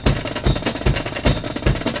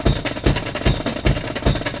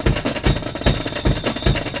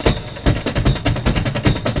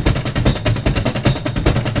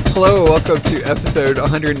Hello, welcome to episode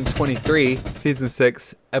 123, season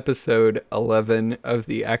 6, episode 11 of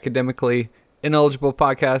the Academically Ineligible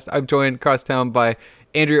podcast. I'm joined across town by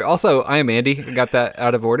Andrew. Also, I am Andy. I got that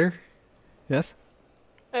out of order. Yes?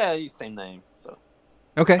 Yeah, same name. So.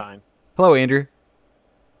 Okay. Fine. Hello, Andrew.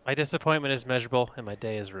 My disappointment is measurable and my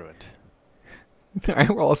day is ruined.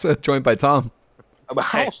 We're also joined by Tom.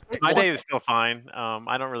 Hey, my day is still fine.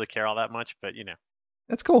 I don't really care all that much, but you know.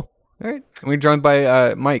 That's cool. All right. And we're joined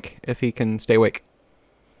by Mike, if he can stay awake.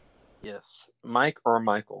 Yes, Mike or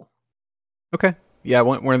Michael. Okay. Yeah,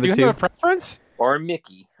 one of the Do two. you have a preference? Or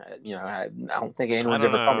Mickey. I don't think anyone's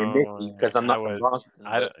ever called me Mickey because I'm not from Boston.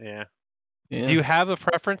 Yeah. Yeah. Do you have a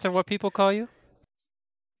preference on what people call you?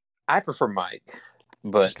 I prefer Mike,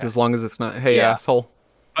 but Just as long as it's not, hey, Yeah. asshole.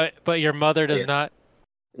 But your mother does Yeah. not?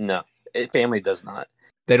 no, family does not.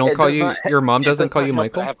 They don't It call does you, not- your mom it doesn't does call not you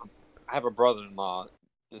help that Michael? I have a brother-in-law.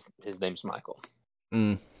 His name's Michael.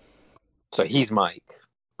 Mm. So he's Mike,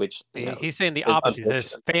 which He's saying the it's opposite.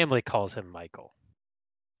 His unfortunate. family calls him Michael.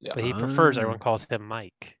 Yeah. But he prefers Ah. everyone calls him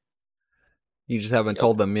Mike. You just haven't Yep.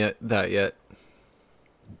 told them that yet.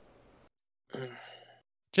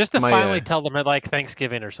 Just to My, finally tell them at like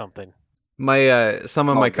Thanksgiving or something. My some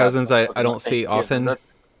of Oh, my God, cousins I fucking don't see Thanksgiving.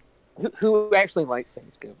 often. Who actually likes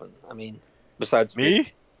Thanksgiving? I mean, besides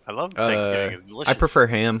Me? I love Thanksgiving. It's I delicious. prefer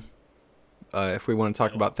ham. If we want to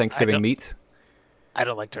talk about Thanksgiving don't- meats, I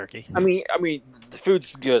don't like turkey. I mean, the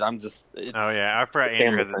food's good. It's, Oh yeah, I forgot family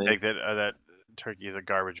Andrew has a thing. take that turkey is a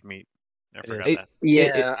garbage meat. I forgot is.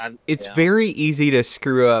 that. It's very easy to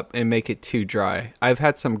screw up and make it too dry. I've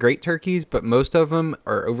had some great turkeys, but most of them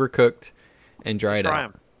are overcooked and dried Just fry out.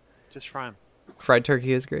 'em. Just fry 'em. Fried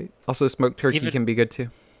turkey is great. Also, smoked turkey Even- can be good too.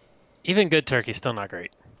 Even good turkey's still not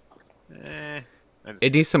great.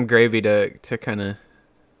 It needs some gravy to kind of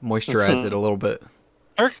moisturize it a little bit.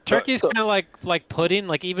 Turkey's kind of like pudding.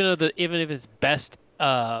 Like even if it's best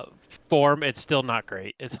form, it's still not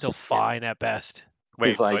great. It's still fine at best. Oh, Wait,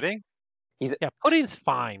 He's like- pudding? Yeah, pudding's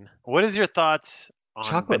fine. What is your thoughts on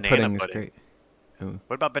Chocolate banana pudding is pudding? great. Ooh.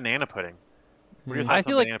 What about banana pudding? What are your Mm. thoughts I on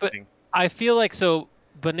feel like banana Hmm. pudding? Mm-hmm. I feel like so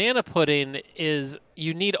banana pudding is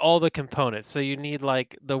you need all the components. So you need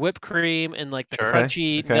like the whipped cream and like the Sure.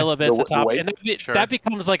 crunchy Okay. Nilla bits The at the top, whey- and Sure. that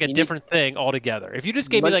becomes like a You need- different thing altogether. If you just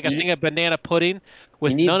gave me But like a you- thing of banana pudding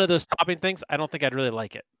with you need- none of those topping things, I don't think I'd really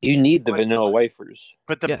like it. You need the vanilla wafers.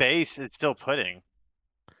 But the Yes. base is still pudding.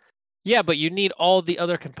 Yeah, but you need all the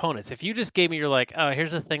other components. If you just gave me your like, oh,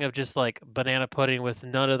 here's a thing of just like banana pudding with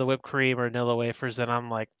none of the whipped cream or Nilla wafers, then I'm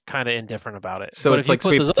like kind of indifferent about it. So but it's if you like put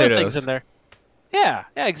sweet those other things potatoes. in there, yeah,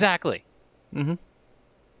 exactly. Mhm.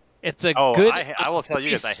 It's a Oh, good. I will tell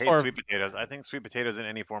you guys, I base hate for- sweet potatoes. I think sweet potatoes in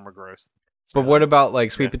any form are gross. But what about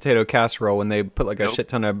like sweet Yeah. potato casserole when they put like a Nope. shit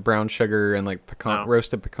ton of brown sugar and like No.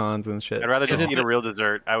 roasted pecans and shit? I'd rather just Isn't eat a it- real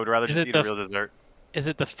dessert. I would rather is just it eat a the- real dessert. Is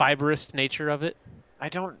it the fibrous nature of it? I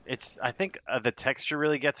don't. I think the texture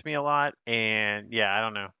really gets me a lot, and yeah, I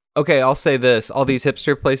don't know. Okay, I'll say this: all these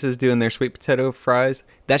hipster places doing their sweet potato fries,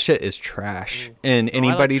 that shit is trash. And Oh, I like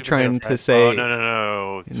anybody sweet potato trying to fries. say Oh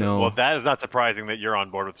no. No. Well, that is not surprising that you're on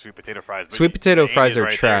board with sweet potato fries. but sweet potato Andy's fries are right,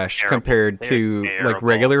 they're trash terrible. compared They're to like terrible.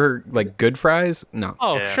 regular like good fries, no.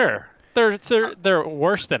 Oh, Yeah. sure. They're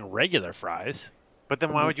worse than regular fries. But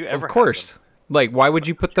then why would you ever? Of have course. Like, why would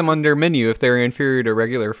you put them on their menu if they're inferior to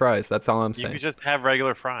regular fries? That's all I'm them? You saying. could just have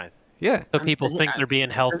regular fries. Yeah, So I'm people saying- think they're being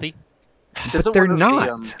healthy. Doesn't they're one of the,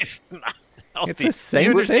 not. It's not It's healthy. the same You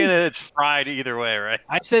understand thing. that it's fried either way, right?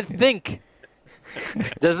 I said think.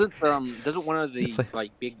 doesn't one of the It's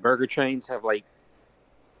like- big burger chains have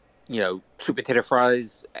sweet potato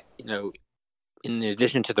fries? In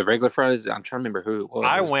addition to the regular fries, I'm trying to remember who it was.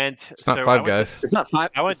 I went. It's not so Five I went to Guys. It's not five.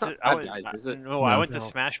 I went it's to not I Five went, Guys, is it? no, I No. went to No.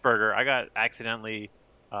 Smash Burger. I got accidentally,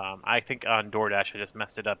 I think on DoorDash I just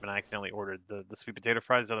messed it up and I accidentally ordered the sweet potato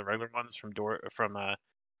fries, the regular ones from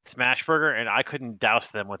Smash Burger, and I couldn't douse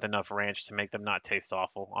them with enough ranch to make them not taste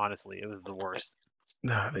awful. Honestly, it was the worst.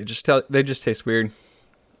 No, they just taste weird.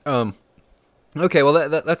 Okay, well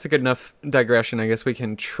that's a good enough digression. I guess we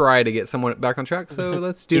can try to get someone back on track. So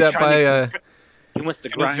let's do He's that trying by to- He wants to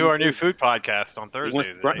Let's grind. do our new through- food podcast on He, wants Thursdays.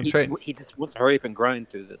 to grind, That's right. he just wants to hurry up and grind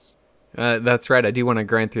through this. That's right. I do want to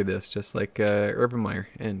grind through this, just like Urban Meyer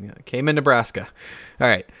in Cayman, Nebraska. All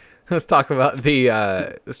right, let's talk about the.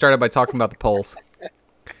 Started by talking about the polls.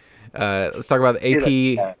 Let's talk about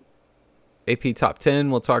the AP top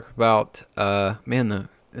 10. We'll talk about.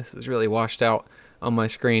 This is really washed out on my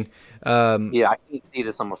screen. Yeah, I can see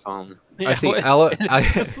this on my phone. I see.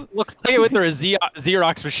 This looks like it went through a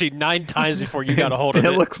Xerox machine 9 times before you got a hold of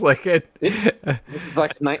It it. looks like it. It's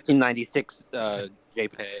like 1996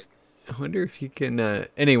 JPEG. I wonder if you can.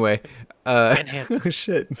 Anyway, Enhance.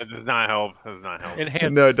 shit. That does not help. That does not help.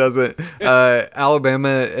 Enhance. No, it doesn't. Alabama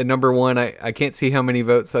at number 1. I can't see how many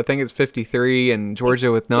votes. I think it's 53, and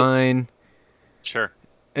Georgia with 9, Sure.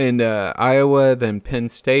 and Iowa, then Penn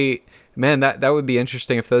State. Man, that would be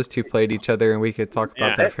interesting if those two played each other, and we could talk about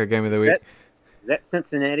Yeah. that for game of the week. Is that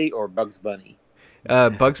Cincinnati or Bugs Bunny?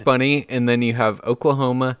 Bugs Bunny, and then you have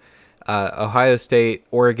Oklahoma, Ohio State,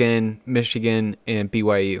 Oregon, Michigan, and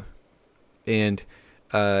BYU. And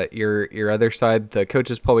your other side, the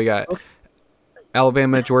coaches poll, we got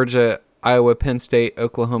Alabama, Georgia, Iowa, Penn State,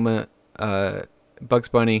 Oklahoma, Bugs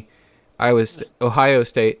Bunny, Ohio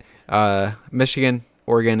State, Michigan,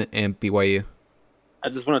 Oregon, and BYU. I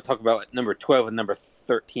just want to talk about number 12 and number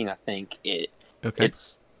 13. I think Okay.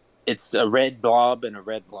 it's a red blob and a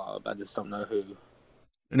red blob. I just don't know who.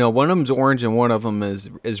 No, one of them's orange and one of them is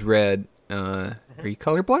red. Are you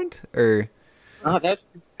colorblind, or Oh,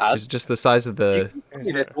 is it just the size of the?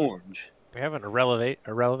 that's orange. We're having a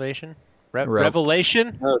revelation. Rev-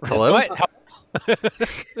 Revelation. Okay. Hello? What?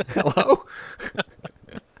 Hello.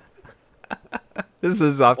 This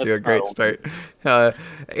is off to a Let's great start. start.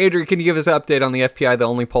 Adrian, can you give us an update on the FPI, the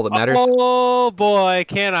only poll that matters? Oh boy,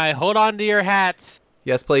 can I hold on to your hats?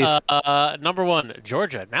 Yes, please. Number 1,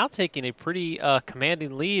 Georgia, now taking a pretty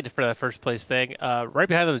commanding lead for that first place thing. Right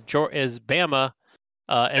behind them is Bama,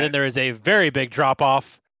 and then there is a very big drop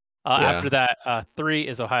off. Yeah. After that, 3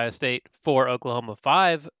 is Ohio State, 4 Oklahoma,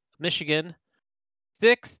 5 Michigan,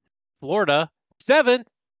 6 Florida, 7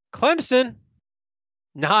 Clemson,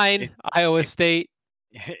 9 Iowa State.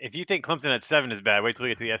 If you think Clemson at 7 is bad, wait till we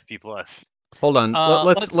get to the SP Plus. Hold on.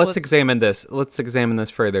 Let's let's- examine this. Let's examine this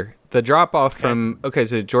further. The drop off Okay. from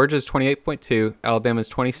so Georgia's 28.2, Alabama's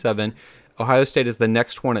 27, Ohio State is the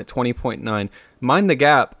next one at 20.9. Mind the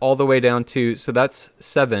gap all the way down to, so that's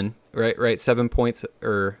 7, right? Right, 7 points,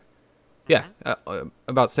 or yeah,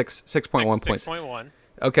 about 6.1 points. 6.1.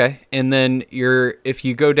 Okay, and then if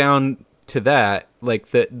you go down to that,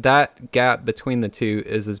 like that gap between the two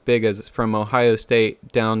is as big as from Ohio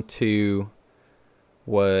State down to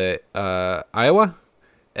what Iowa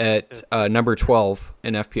at number 12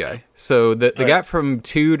 in FPI. So the gap from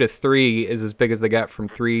 2 to 3 is as big as the gap from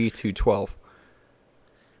 3 to 12.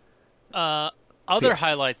 Other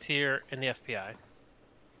highlights here in the FPI.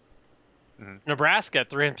 Mhm. Nebraska at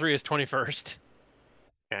 3-3 is 21st.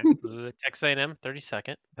 Okay. Texas A&M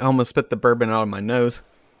 32nd. I almost spit the bourbon out of my nose.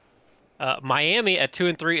 Miami at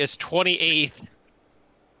 2-3 is 28th.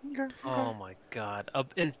 Oh my God!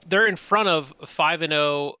 And they're in front of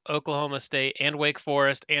 5-0 Oklahoma State and Wake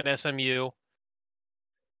Forest and SMU.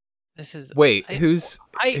 This is Wait, I- who's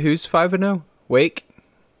I- 5-0? Wake?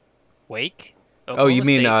 Wake. Oh, you Oklahoma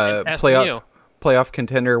mean State, and SMU. playoff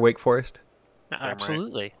contender Wake Forest?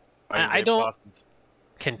 Absolutely. Are you I Dave don't- Boston's?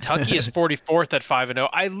 Kentucky is 44th at 5-0.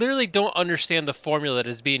 I literally don't understand the formula that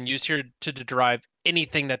is being used here to derive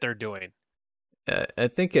anything that they're doing. I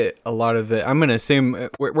think a lot of it. I'm going to assume.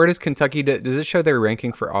 Where does Kentucky? Does it show their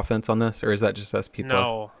ranking for offense on this, or is that just SP+?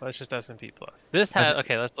 No, that's just S&P Plus. This has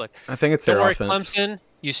okay. Let's look. I think it's Don't their worry, offense. Clemson.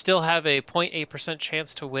 You still have a 0.8%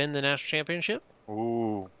 chance to win the national championship.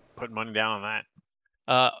 Ooh, putting money down on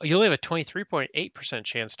that. You only have a 23.8%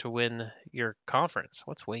 chance to win your conference.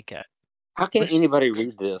 What's Wake at? How can Where's- anybody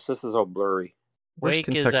read this? This is all blurry. Where's Wake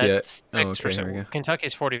is Kentucky at at? 6%. Oh, okay, here we go.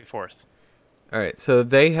 Kentucky's 44th. All right, so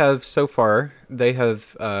they have so far. They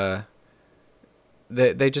have.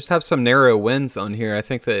 They just have some narrow wins on here. I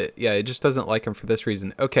think that it just doesn't like them for this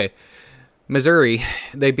reason. Okay, Missouri,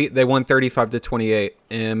 they won 35-28,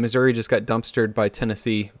 and Missouri just got dumpstered by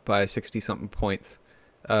Tennessee by 60-something points.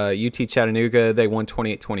 UT Chattanooga, they won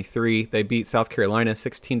 28-23. They beat South Carolina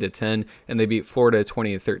 16-10, and they beat Florida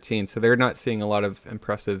 20-13. So they're not seeing a lot of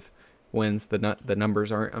impressive wins. The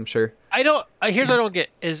numbers aren't, I'm sure. Here's what I don't get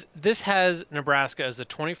is this has Nebraska as the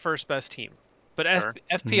 21st best team, but Sure.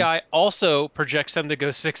 FPI also projects them to go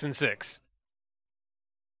 6-6.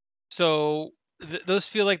 So those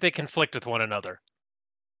feel like they conflict with one another.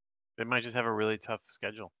 They might just have a really tough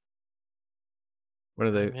schedule. What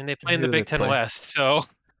are they? I mean, they play in who the do they Big Ten play? West, so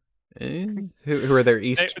Who are their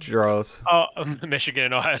East draws? Michigan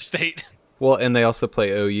and Ohio State. Well, and they also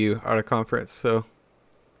play OU out of conference, so.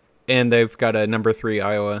 And they've got a number 3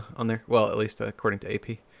 Iowa on there. Well, at least according to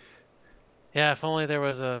AP. Yeah, if only there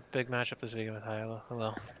was a big matchup this weekend with Iowa. Oh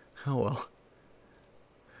well. Oh, well.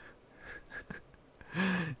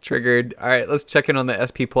 Triggered. All right, let's check in on the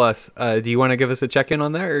SP+. Do you want to give us a check-in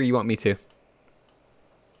on that, or you want me to?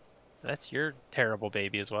 That's your terrible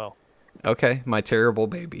baby as well. Okay, my terrible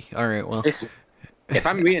baby. All right, well. If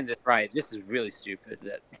I'm reading this right, this is really stupid.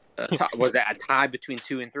 That was that a tie between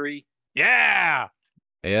 2 and 3? Yeah.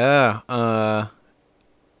 Yeah.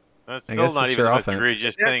 That's I still guess not it's even your the most offense.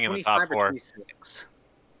 egregious They're thing in the top 25 or four. 26.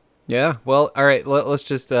 Yeah. Well, all right. Let's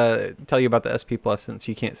just tell you about the SP Plus since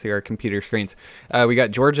you can't see our computer screens. We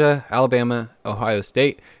got Georgia, Alabama, Ohio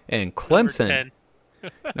State, and Clemson.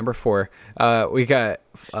 Number 4. We got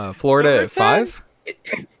Florida Number at 5.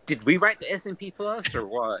 Did we write the S&P Plus or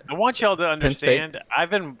what? I want y'all to State. understand. I've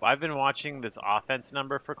been watching this offense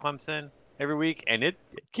number for Clemson every week, and it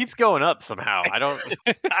keeps going up somehow. I don't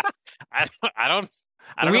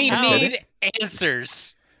We know how. need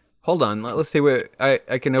answers. Hold on. Let's see what I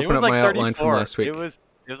can It open was up like my outline 34. from last week. It was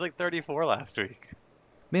like 34 last week.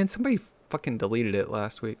 Man, somebody fucking deleted it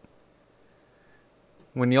last week.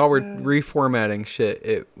 When y'all were reformatting shit,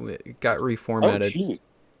 it got Oh, reformatted. gee.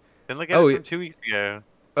 Then look at it from 2 weeks ago.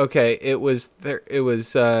 Okay, it was there. It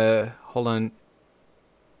was. Hold on.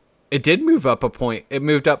 It did move up a point. It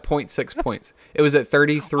moved up 0.6 points. It was at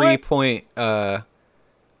 33 point.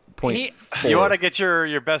 Point. You want to get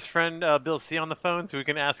your best friend Bill C on the phone so we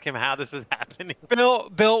can ask him how this is happening.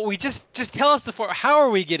 Bill, we just tell us how are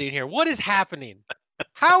we getting here? What is happening?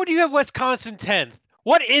 How do you have Wisconsin 10th?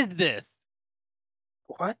 What is this?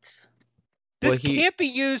 What? This Well, can't be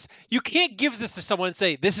used. You can't give this to someone and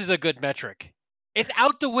say this is a good metric. It's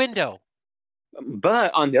out the window.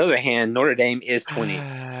 But on the other hand, Notre Dame is 20.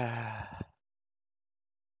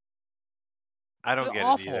 I don't They're get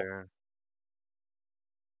awful. it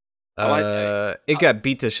either. It got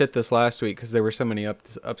beat to shit this last week because there were so many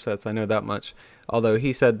upsets. I know that much. Although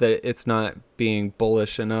he said that it's not being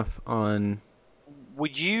bullish enough on.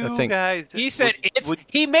 Would you I think- guys? He said would,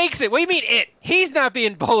 he makes it. What do you mean it? He's not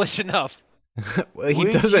being bullish enough. Well, he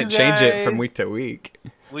Would doesn't you change it from guys- week to week.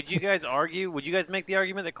 Would you guys argue? Would you guys make the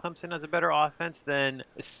argument that Clemson has a better offense than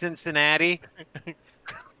Cincinnati?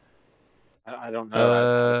 I don't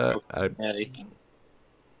know. I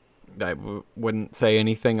wouldn't say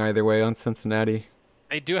anything either way on Cincinnati.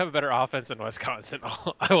 They do have a better offense than Wisconsin.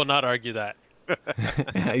 I will not argue that.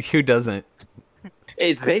 Who doesn't?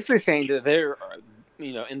 It's basically saying that they're,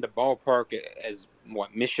 in the ballpark as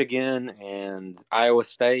what, Michigan and Iowa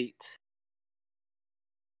State.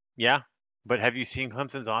 Yeah, but have you seen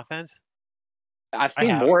Clemson's offense? I've seen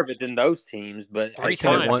have. more of it than those teams, but Three I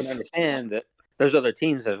still times. can understand that those other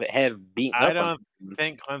teams have beaten I up on don't them.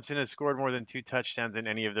 think Clemson has scored more than 2 touchdowns in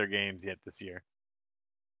any of their games yet this year.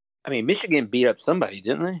 I mean, Michigan beat up somebody,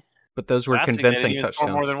 didn't they? But those were Last week, they convincing didn't even score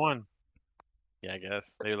more touchdowns. than one. Yeah, I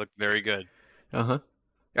guess they look very good. Uh huh.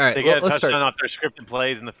 All right, They get a let's touchdown start. off their scripted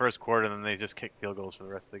plays in the first quarter, and then they just kick field goals for the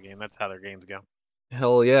rest of the game. That's how their games go.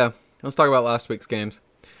 Hell yeah. Let's talk about last week's games.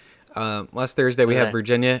 Last Thursday we had Okay.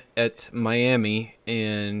 Virginia at Miami,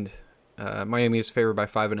 and Miami was favored by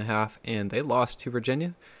 5.5, and they lost to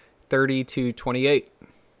Virginia, 30-28.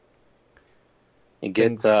 You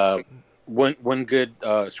get one good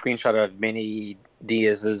screenshot of Manny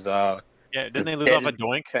Diaz's. Yeah, didn't they lose off a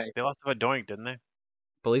doink? They lost off a doink, didn't they?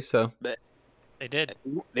 Believe so. They did.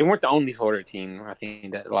 They weren't the only Florida team, I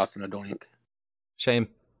think, that lost in a doink. Shame.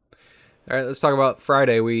 All right, let's talk about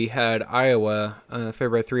Friday. We had Iowa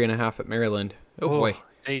favored by 3.5 at Maryland. Oh boy,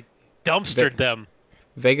 They dumpstered them.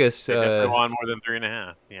 Vegas. They definitely won more than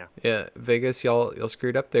 3.5. Yeah. Yeah, Vegas. Y'all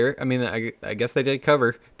screwed up there. I mean, I guess they did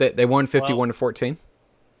cover. They won 51-14.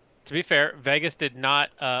 To be fair, Vegas did not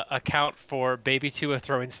account for Baby Tua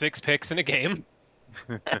throwing 6 picks in a game.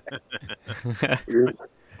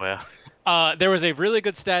 Well, There was a really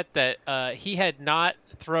good stat that he had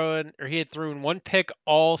thrown 1 pick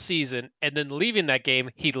all season, and then leaving that game,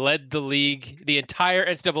 he led the league, the entire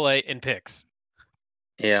NCAA in picks.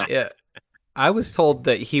 Yeah. Yeah, I was told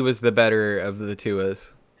that he was the better of the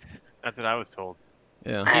Tuas. that's what I was told.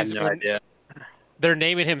 Yeah. I have He's no been- idea. They're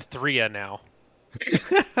naming him Threa now.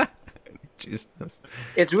 Jesus.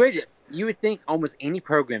 It's weird. You would think almost any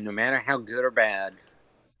program, no matter how good or bad,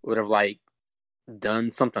 would have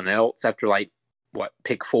done something else after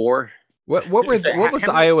pick 4. What was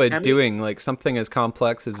How Iowa many- doing? Like something as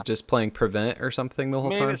complex as just playing prevent or something the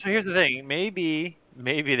whole time? So here's the thing. Maybe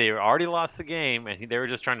they already lost the game, and they were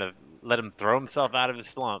just trying to let him throw himself out of his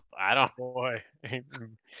slump. I don't. Boy,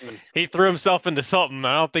 he threw himself into something.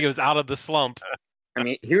 I don't think it was out of the slump. I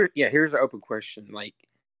mean, here's an open question.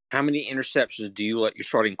 How many interceptions do you let your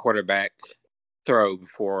starting quarterback throw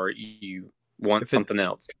before you want something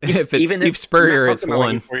else? If it's Even Steve if- Spurrier, not it's talking about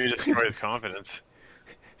one. Before you destroy his confidence.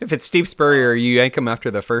 If it's Steve Spurrier, you yank him after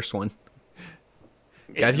the first one.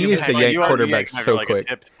 God, he used to yank quarterbacks so quick. A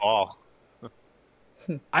tipped ball.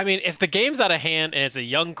 I mean, if the game's out of hand and it's a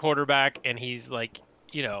young quarterback and he's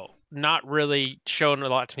not really shown a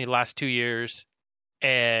lot to me the last 2 years,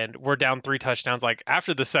 and we're down 3 touchdowns,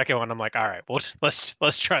 after the second one, I'm like, all right, well,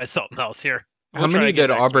 let's try something else here. How many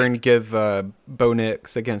did Auburn give Bo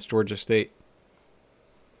Nix against Georgia State?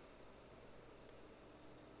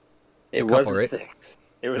 It wasn't 6.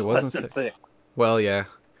 It was less than 6. Well, yeah,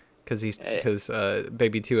 because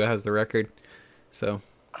Baby Tua has the record, so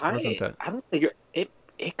wasn't that? I don't think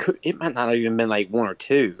it might not have even been like 1 or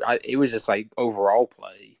 2. It was just like overall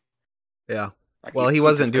play. Yeah. Like well, he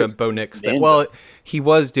wasn't doing Bo Nix. Well, he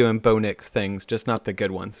was doing Bo Nix things, just not the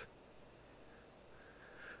good ones.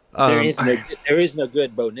 There is no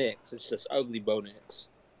good Bo Nix. It's just ugly Bo Nix.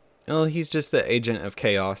 Well, he's just the agent of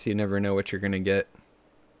chaos. You never know what you're gonna get.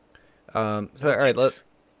 All right,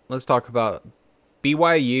 let's talk about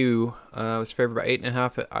BYU. Was favored by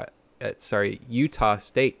 8.5 at Utah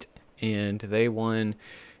State, and they won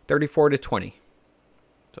 34-20.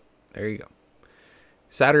 So there you go.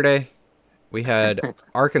 Saturday, we had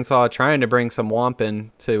Arkansas trying to bring some whomping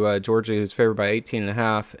to Georgia, who's favored by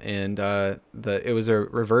 18.5, and it was a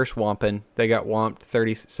reverse whomping. They got whomped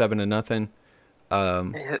 37-0.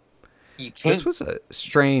 This was a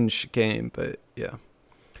strange game, but yeah.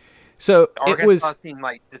 So Arkansas seemed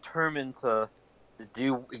like determined to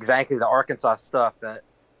do exactly the Arkansas stuff that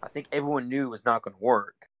I think everyone knew was not going to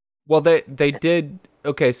work. Well, they did.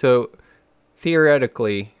 Okay, so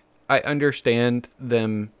theoretically, I understand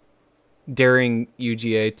them daring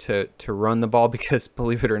UGA to run the ball because,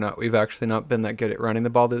 believe it or not, we've actually not been that good at running the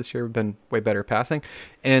ball this year. We've been way better passing.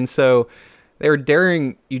 And so they were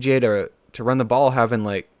daring UGA to run the ball, having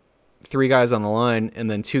like 3 guys on the line and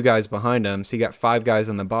then 2 guys behind them. So you got 5 guys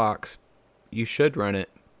in the box. You should run it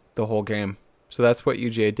the whole game. So that's what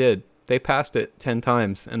UGA did. They passed it 10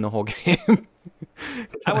 times in the whole game.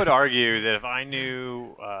 I would argue that if I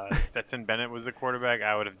knew Stetson Bennett was the quarterback,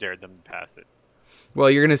 I would have dared them to pass it. Well,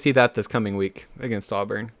 you're going to see that this coming week against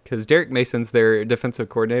Auburn because Derek Mason's their defensive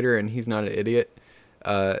coordinator, and he's not an idiot.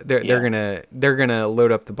 They're gonna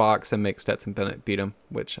load up the box and make Stetson Bennett beat him,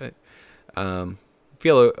 which I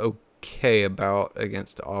feel okay about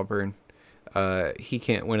against Auburn. He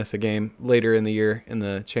can't win us a game later in the year in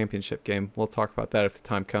the championship game. We'll talk about that if the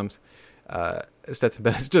time comes. Stetson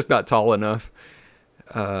Bennett's just not tall enough.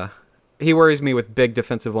 He worries me with big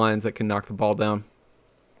defensive lines that can knock the ball down.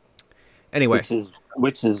 Anyway,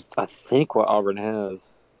 which is I think what Auburn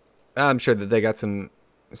has. I'm sure that they got some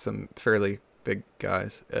fairly big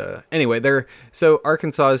guys. Anyway, so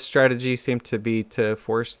Arkansas's strategy seemed to be to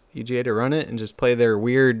force UGA to run it and just play their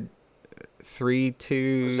weird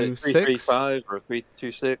 3-2-6, 3-3-5 or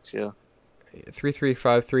 3-2-6, yeah.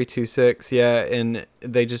 3-3-5, 3-2-6, yeah, and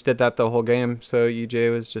they just did that the whole game. So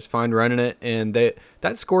UGA was just fine running it, and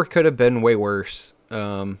that score could have been way worse.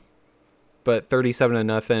 But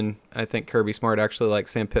 37-0. I think Kirby Smart actually likes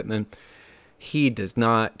Sam Pittman. He does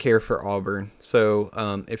not care for Auburn. So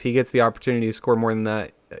if he gets the opportunity to score more than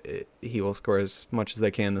that, he will score as much as they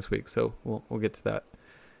can this week. So we'll get to that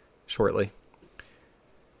shortly.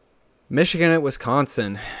 Michigan at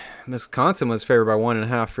Wisconsin. Wisconsin was favored by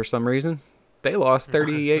 1.5 for some reason. They lost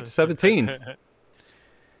 38-17.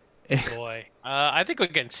 Boy, I think we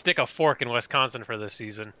can stick a fork in Wisconsin for this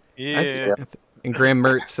season. Yeah. And Graham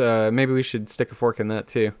Mertz, maybe we should stick a fork in that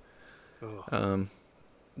too.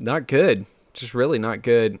 Not good. Just really not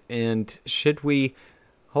good. And should we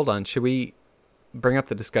bring up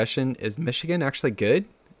the discussion? Is Michigan actually good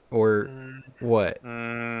or what?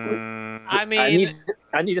 I mean,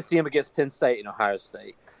 I need to see them against Penn State and Ohio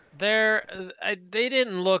State. They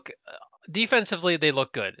didn't look defensively. They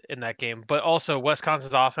look good in that game, but also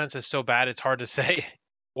Wisconsin's offense is so bad it's hard to say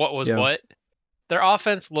what was what. Their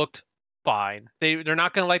offense looked fine. They're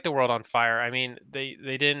not going to light the world on fire. I mean, they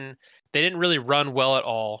didn't really run well at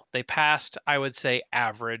all. They passed, I would say,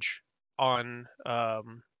 average on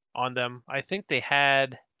them. I think they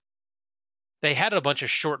had a bunch of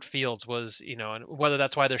short fields, and whether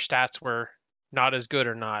that's why their stats were not as good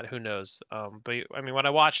or not, who knows. But I mean, when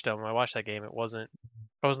I watched that game, I wasn't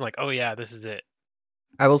like, oh yeah, this is it.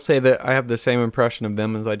 I will say that I have the same impression of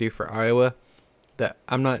them as I do for Iowa. That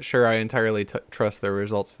I'm not sure I entirely trust their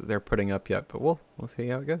results that they're putting up yet, but we'll see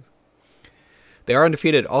how it goes. They are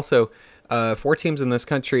undefeated. Also, 4 teams in this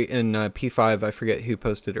country in P5. I forget who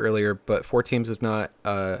posted earlier, but 4 teams have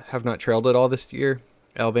not trailed at all this year: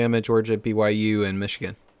 Alabama, Georgia, BYU, and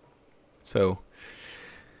Michigan. So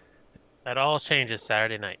that all changes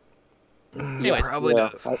Saturday night. It probably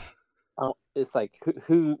does. It's like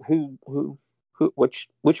who which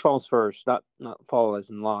falls first? Not fall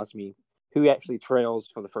as in loss. I mean, who actually trails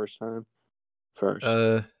for the first time first?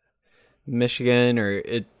 Michigan or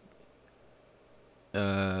it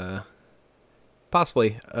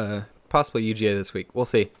possibly UGA this week. We'll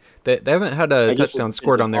see. They haven't had a touchdown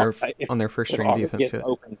scored on their first string defense yet.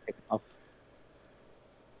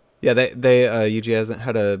 Yeah, they UG hasn't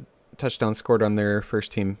had a touchdown scored on their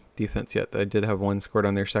first team defense yet. They did have one scored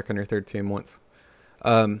on their second or third team once,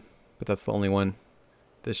 but that's the only one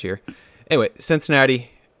this year. Anyway,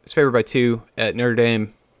 Cincinnati is favored by 2 at Notre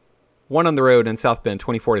Dame. 1 on the road in South Bend,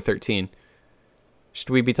 24-13. Should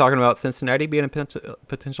we be talking about Cincinnati being a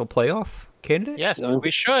potential playoff candidate? Yes,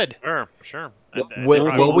 we should. Sure.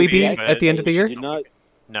 Will we be at the end of the year? No,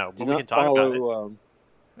 but we can talk about it.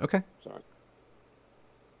 Okay. Sorry.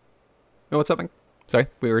 Oh, what's up, man? Sorry,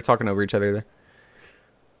 we were talking over each other there.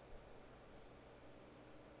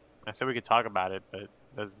 I said we could talk about it, but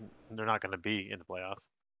they're not going to be in the playoffs.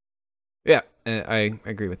 Yeah, I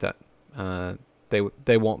agree with that.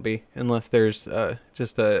 They won't be unless there's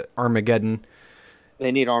just a Armageddon.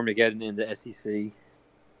 They need Armageddon in the SEC.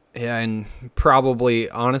 Yeah, and probably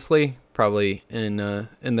in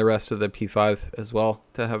the rest of the P5 as well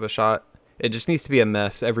to have a shot. It just needs to be a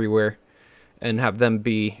mess everywhere, and have them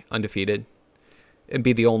be undefeated, and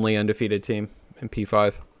be the only undefeated team in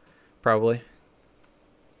P5, probably.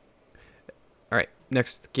 All right,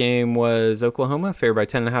 next game was Oklahoma, favored by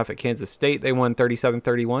 10.5 at Kansas State. They won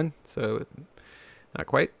 37-31, so not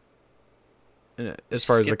quite. As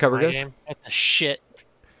far as the cover goes, what the shit?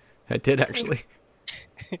 I did actually.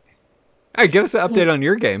 All right, give us an update on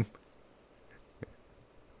your game.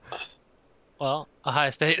 Well, Ohio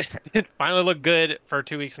State finally looked good for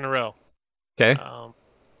 2 weeks in a row. Okay.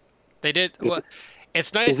 They did. Well,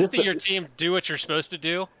 it's nice to see your team do what you're supposed to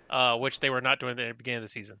do, which they were not doing at the beginning of the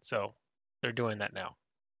season. So they're doing that now.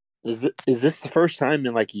 Is this the first time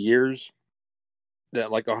in like years that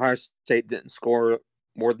like Ohio State didn't score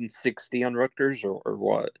more than 60 on Rutgers, or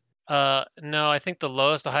what? No, I think the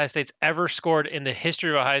lowest Ohio State's ever scored in the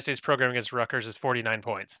history of Ohio State's program against Rutgers is 49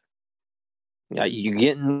 points. Yeah, you're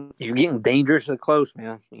getting dangerously close,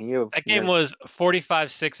 man. That game was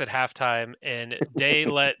 45-6 at halftime, and Day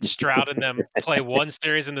let Stroud and them play one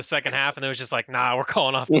series in the second half, and it was just like, nah, we're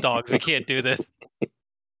calling off the dogs. We can't do this.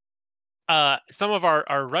 Some of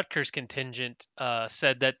our Rutgers contingent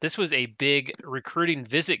said that this was a big recruiting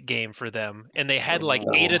visit game for them, and they had like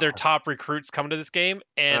 8 of their top recruits come to this game,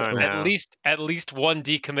 and at least one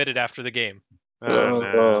decommitted after the game.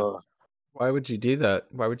 Why would you do that?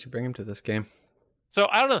 Why would you bring him to this game? So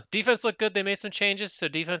I don't know. Defense looked good. They made some changes, so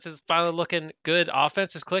defense is finally looking good.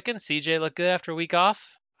 Offense is clicking. CJ looked good after a week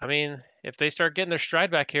off. I mean, if they start getting their stride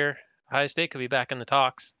back here, Ohio State could be back in the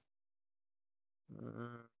talks.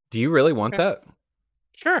 Do you really want that?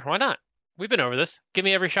 Sure, why not? We've been over this. Give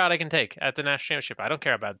me every shot I can take at the national championship. I don't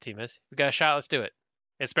care about the team is. We got a shot. Let's do it.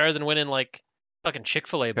 It's better than winning like fucking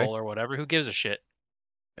Chick-fil-A Bowl or whatever. Who gives a shit?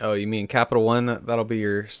 Oh, you mean Capital One? That'll be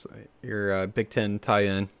your Big Ten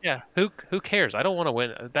tie-in. Yeah. Who cares? I don't want to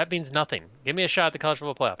win. That means nothing. Give me a shot at the college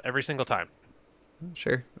football playoff every single time.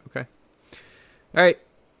 Sure. Okay. All right.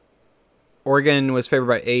 Oregon was favored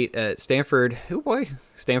by 8 at Stanford. Oh boy,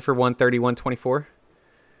 Stanford won 31-24.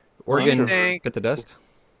 Oregon bit the dust.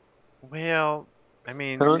 Well, I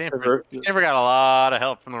mean, Stanford got a lot of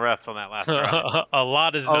help from the refs on that last drive. A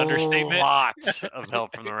lot is an understatement. A lot of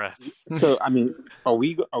help from the refs. So, I mean, are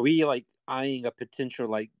we like eyeing a potential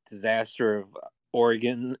like disaster of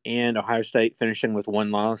Oregon and Ohio State finishing with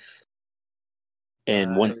 1 loss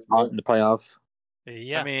and 1 spot in the playoff?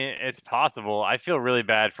 Yeah, I mean, it's possible. I feel really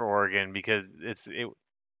bad for Oregon because it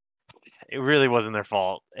really wasn't their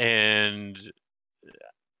fault, and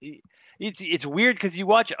it's weird because you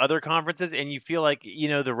watch other conferences and you feel like the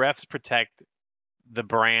refs protect the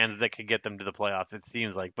brands that could get them to the playoffs. It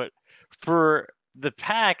seems like, but for the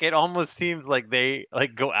Pac, it almost seems like they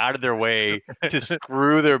like go out of their way to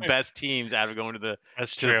screw their best teams out of going to the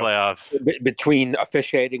playoffs. Between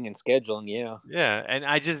officiating and scheduling, yeah, and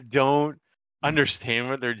I just don't understand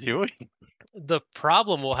what they're doing. The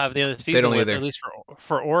problem we'll have at the end of the season, at least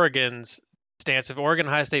for Oregon's stance, if Oregon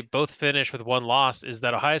and Ohio State both finish with 1 loss, is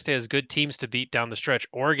that Ohio State has good teams to beat down the stretch.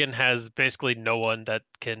 Oregon has basically no one that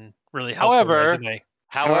can really help their resume.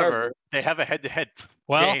 However, they have a head-to-head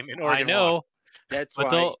game in Oregon. I know. That's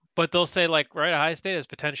but they'll say like Ohio State has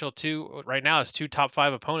potential right now has 2 top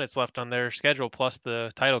 5 opponents left on their schedule plus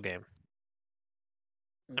the title game.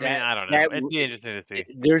 I mean, I don't know. It'd be interesting to see.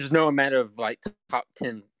 There's no amount of like top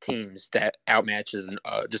 10 teams that outmatches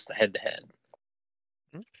just a head-to-head.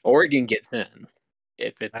 Oregon gets in.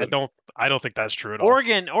 If it's I don't think that's true at all.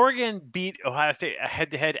 Oregon beat Ohio State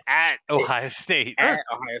head-to-head at Ohio State. At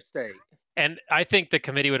Ohio State. And I think the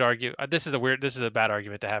committee would argue this is a bad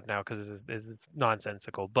argument to have now because it's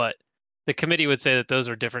nonsensical. But the committee would say that those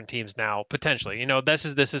are different teams now potentially.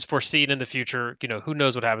 This is foreseen in the future. Who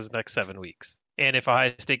knows what happens the next 7 weeks? And if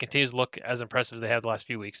Ohio State continues to look as impressive as they have the last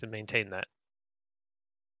few weeks and maintain that,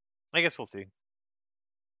 I guess we'll see.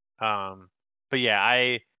 But yeah,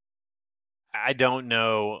 I don't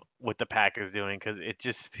know what the Pack is doing because it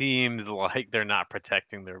just seems like they're not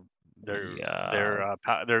protecting their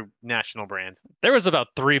national brands. There was about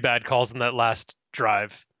 3 bad calls in that last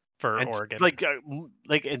drive for And Oregon.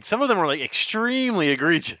 and some of them were like extremely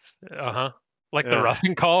egregious. Like the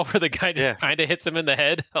roughing call where the guy just Yeah. kind of hits him in the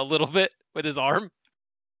head a little bit with his arm.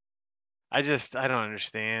 I don't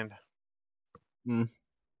understand. Oh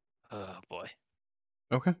boy.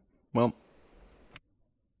 Okay. Well,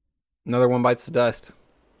 another one bites the dust.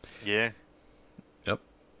 Yeah. Yep.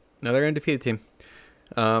 Another undefeated team.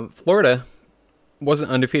 Florida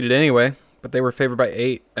wasn't undefeated anyway, but they were favored by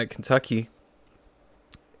 8 at Kentucky.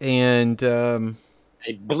 And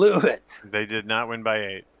They blew it. They did not win by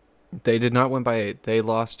 8. they did not win by 8. They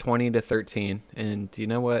lost 20-13. And you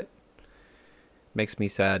know what? Makes me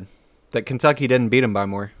sad that Kentucky didn't beat them by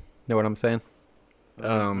more. Know what I'm saying?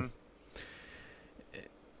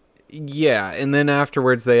 Yeah, and then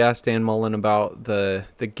afterwards they asked Dan Mullen about the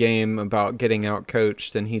game, about getting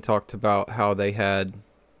out-coached, and he talked about how they had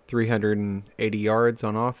 380 yards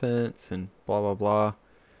on offense and blah, blah, blah,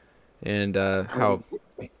 and how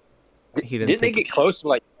he Didn't they get close to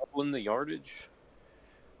like doubling the yardage?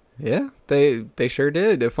 Yeah, they sure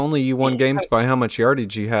did. If only you won games by how much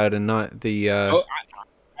yardage you had and not the I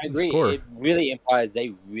agree. score. It really implies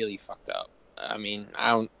they really fucked up. I mean,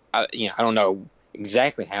 I don't know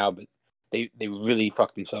exactly how, but they really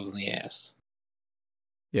fucked themselves in the ass.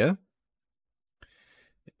 Yeah.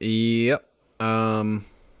 Yep.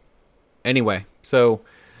 Anyway, so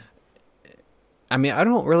I mean, I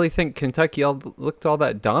don't really think Kentucky looked all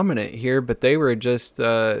that dominant here, but they were just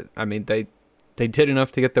I mean, they did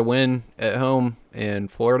enough to get the win at home,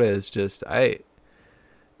 and Florida is just I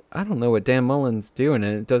don't know what Dan Mullen's doing,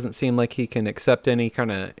 and it doesn't seem like he can accept any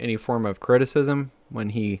form of criticism when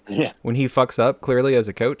he fucks up, clearly, as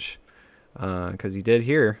a coach, because he did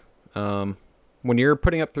here. When you're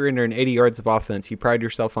putting up 380 yards of offense, you pride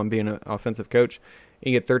yourself on being an offensive coach,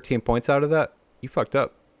 and you get 13 points out of that, you fucked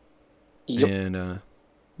up. Yep. And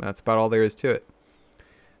that's about all there is to it.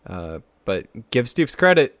 But give Stoops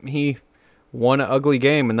credit. He won an ugly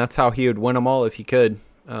game, and that's how he would win them all if he could.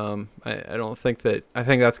 I don't think that. I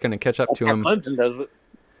think that's going to catch up to him. Clemson does it.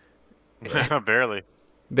 Barely.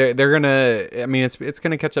 They're gonna. I mean, it's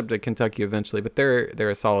gonna catch up to Kentucky eventually, but they're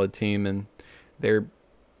a solid team and they're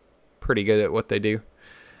pretty good at what they do.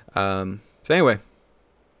 So anyway,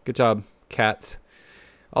 good job, Cats.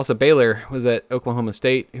 Also, Baylor was at Oklahoma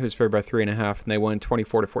State, who was favored by 3.5, and they won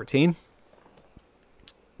 24-14.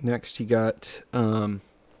 Next, you got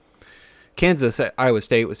Kansas at Iowa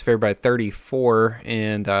State was favored by 34,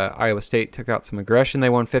 and Iowa State took out some aggression. They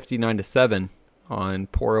won 59-7 on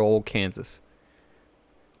poor old Kansas.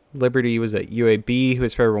 Liberty was at UAB, who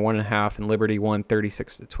was favored by 1.5, and Liberty won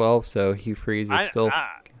 36-12. So Hugh Freeze is still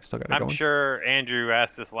got it going. I'm sure Andrew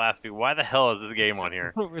asked this last week. Why the hell is this game on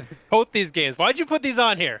here? Both these games. Why'd you put these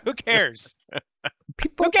on here? Who cares?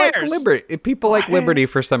 People Who cares? like Liberty. People like Liberty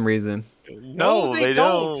for some reason. No, they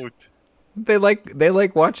don't. They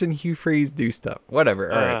like watching Hugh Freeze do stuff.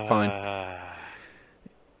 Whatever. All right, fine.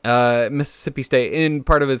 Mississippi State, and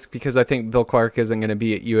part of it's because I think Bill Clark isn't going to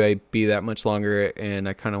be at UAB that much longer, and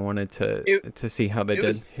I kind of wanted to see how they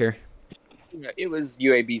did here. It was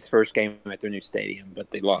UAB's first game at their new stadium,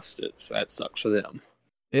 but they lost it, so that sucks for them.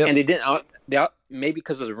 Yep. And they didn't. Maybe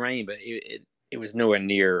because of the rain, but it was nowhere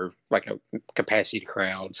near like a capacity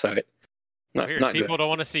crowd. So not people don't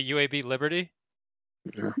want to see UAB Liberty.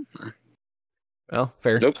 No. Well,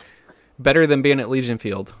 fair. Nope. Better than being at Legion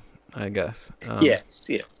Field, I guess. Yes.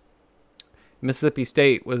 Mississippi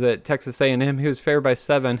State was at Texas A&M, who was favored by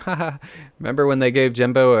 7. Remember when they gave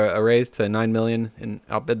Jimbo a raise to $9 million and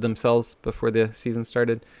outbid themselves before the season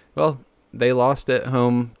started? Well, they lost at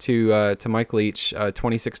home to Mike Leach,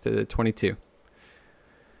 26-22.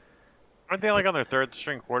 Aren't they like on their third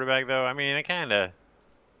string quarterback though? I mean, I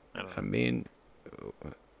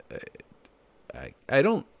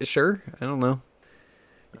don't know.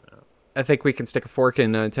 I think we can stick a fork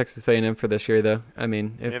in Texas A&M for this year, though. I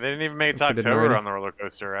mean, they didn't even make it to October on the roller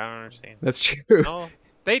coaster. I don't understand. That's true. No,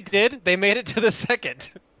 they did. They made it to the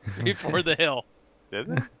second before the hill. Did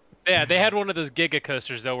they? Yeah, they had one of those giga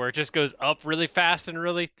coasters though, where it just goes up really fast and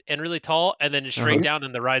really tall, and then straight down,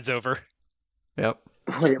 and the ride's over. Yep.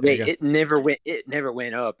 Wait, it never went. It never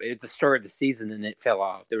went up. It's the start of the season, and it fell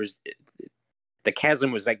off. The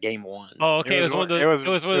chasm was at game 1. Oh, okay. It was one of those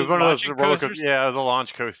roller coasters. Yeah, it was a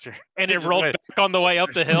launch coaster. And it rolled back on the way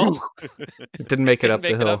up the hill. It didn't make it up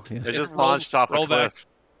the hill. It just launched off the cliff.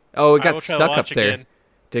 Oh, it got stuck up there. Again.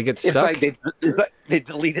 Did it get stuck? It's like they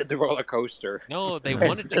deleted the roller coaster. No, they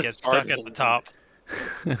wanted to get stuck at the top.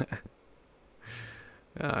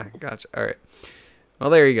 Gotcha. All right. Well,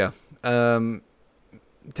 there you go.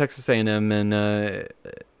 Texas A&M, and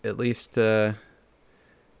at least they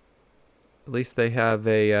have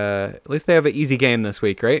an easy game this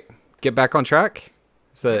week, right? Get back on track.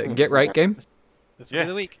 It's a get right game. This will be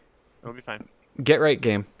the week. It'll be fine. Get right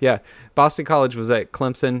game. Yeah. Boston College was at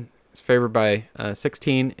Clemson. It's favored by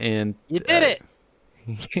 16, and You did it.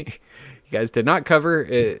 You guys did not cover.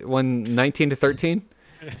 It won 19-13.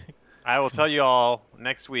 I will tell you all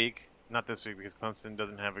next week, not this week because Clemson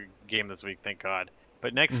doesn't have a game this week, thank God.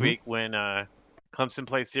 But next week when Clemson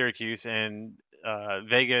plays Syracuse and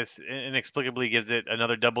Vegas inexplicably gives it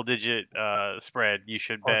another double-digit spread, you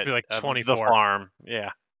should bet be like the 24. farm. Yeah,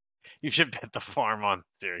 you should bet the farm on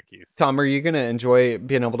Syracuse. Tom, are you going to enjoy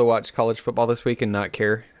being able to watch college football this week and not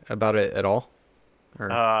care about it at all?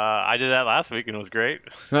 Or... I did that last week and it was great.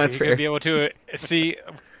 That's You're fair. gonna be able to see.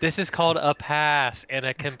 This is called a pass and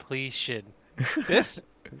a completion. This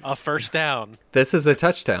a first down. This is a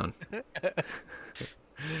touchdown.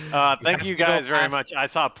 Thank you guys very pass. much. I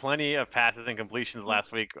saw plenty of passes and completions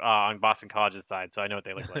last week on Boston College's side, so I know what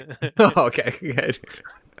they look like. Oh, okay, good.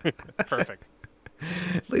 Perfect.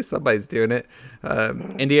 At least somebody's doing it.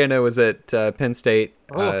 Indiana was at Penn State.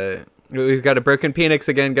 We've got a broken Penix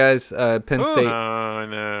again, guys. Penn State. Oh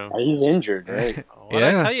no. He's injured, right? What did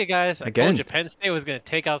I Yeah. tell you guys? I Again. told you Penn State was going to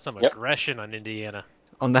take out some Yep. aggression on Indiana.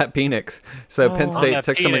 On that Penix. So Penn On State that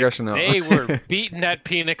took some Penix. aggression out. They were beating that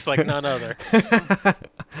Penix like none other.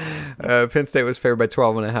 Penn State was favored by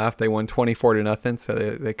 12.5. They won 24-0, so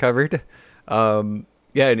they covered. And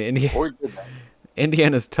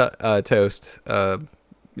Indiana's toast. Yeah.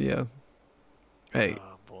 Hey.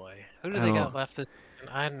 Oh boy, who do they got left?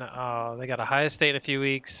 I don't know. Oh, they got Ohio State in a few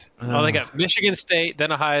weeks. They got Michigan State,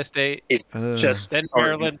 then Ohio State, It's just then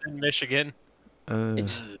Maryland, then Michigan.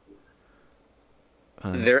 it's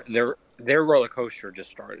their roller coaster just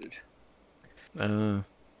started. I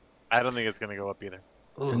don't think it's going to go up either.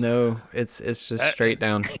 Ooh, No, it's just straight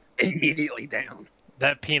down. Immediately down.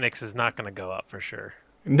 that Penix is not going to go up for sure.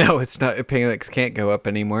 No, it's not. Penix can't go up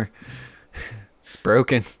anymore. It's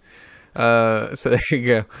broken. So there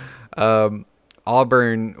you go.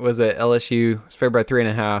 Auburn was at LSU. It's favored by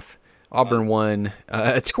 3.5. Auburn won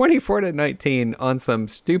 24-19 on some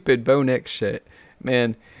stupid Bo Nix shit.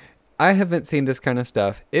 Man, I haven't seen this kind of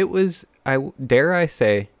stuff. It was, dare I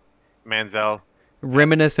say, Manziel.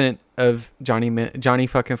 reminiscent of Johnny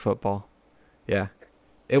fucking football. Yeah,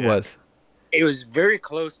 it was. It was very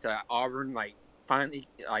close to Auburn, finally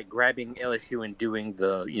grabbing LSU and doing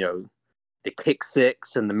the kick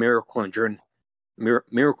six and the miracle and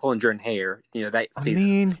Jordan Hare. That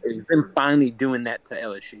season. It was them finally doing that to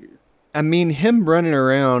LSU. I mean, him running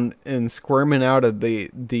around and squirming out of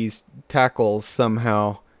these tackles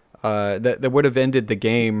somehow, that would have ended the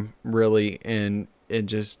game really, and it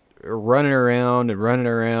just running around,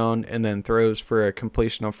 and then throws for a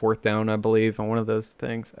completion on 4th down, I believe, on one of those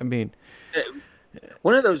things. I mean,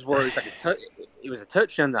 one of those where it was a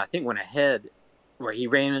touchdown that I think went ahead, where he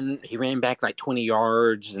ran back 20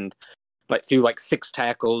 yards and threw 6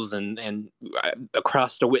 tackles and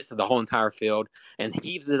across the width of the whole entire field and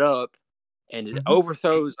heaves it up and it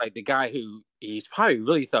overthrows the guy who he's probably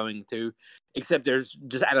really throwing to, except there's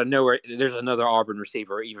just out of nowhere there's another Auburn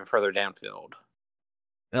receiver even further downfield.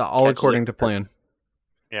 all according to plan.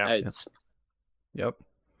 Yeah. Yep.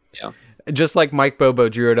 Yeah. Just like Mike Bobo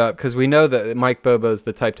drew it up, because we know that Mike Bobo's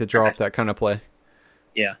the type to draw up that kind of play.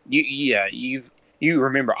 Yeah. You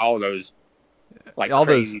remember all those all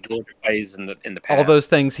crazy Georgia plays in the past. All those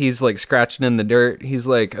things he's scratching in the dirt. He's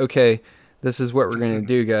like, okay, this is what we're gonna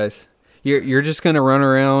do, guys. You're just gonna run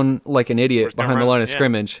around like an idiot behind the line of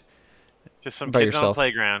scrimmage. Just some by kids on yourself. the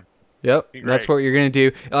playground. Yep, that's what you're gonna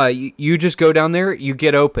do. You just go down there, you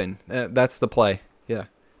get open. That's the play. Yeah,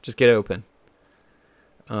 just get open.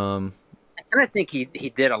 And I think he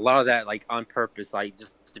did a lot of that on purpose,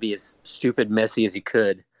 just to be as stupid, messy as he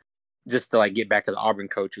could, just to get back to the Auburn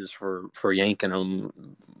coaches for yanking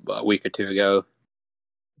him a week or two ago.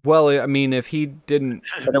 Well, I mean, if he didn't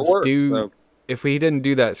But it worked. if we didn't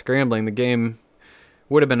do that scrambling, the game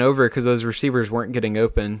would have been over because those receivers weren't getting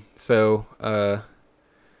open. So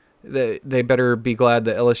they better be glad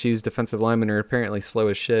that LSU's defensive linemen are apparently slow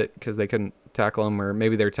as shit because they couldn't tackle him, or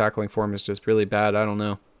maybe their tackling form is just really bad. I don't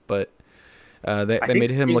know, but they made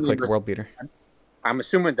him look like a world beater. I'm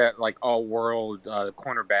assuming that all world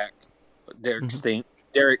cornerback Derek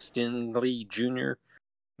Stingley Jr.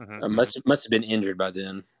 Must have been injured by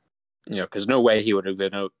then, because no way he would have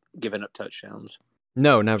given up touchdowns.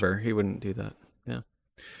 No, never. He wouldn't do that. Yeah.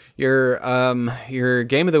 Your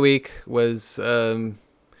game of the week was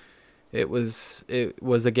It was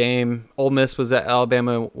a game. Ole Miss was at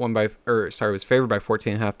Alabama, was favored by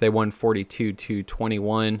 14.5. They won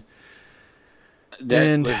 42-21.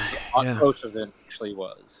 That was a lot closer than it actually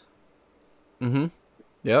was. Mm-hmm.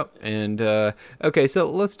 Yep. And okay,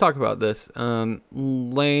 so let's talk about this.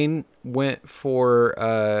 Lane went for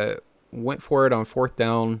it on fourth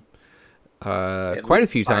down quite a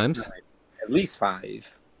few times. At least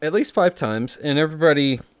five. At least 5 times, and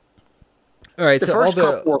everybody. All right, the so first all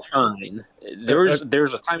the couple were fine. There's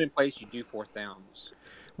a time and place you do fourth downs.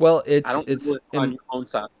 well, I don't do it on your own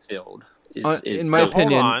side of the field. In my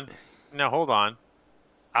opinion. Hold on.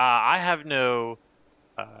 I have no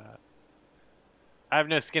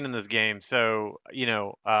skin in this game, so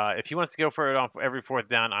if he wants to go for it on every fourth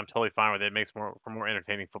down, I'm totally fine with it. It makes for more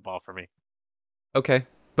entertaining football for me. Okay,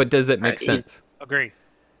 but does it make sense? Agree.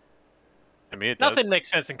 I mean, Nothing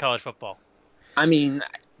makes sense in college football. I mean,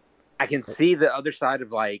 I can see the other side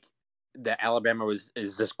of like that Alabama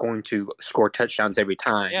is just going to score touchdowns every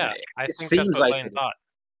time. Yeah, I think seems that's what like Lane thought.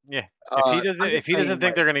 Yeah, if he doesn't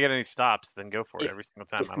think they're going to get any stops, then go for it if- every single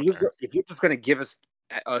time. If you're just going to give us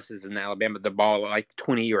as in Alabama the ball at like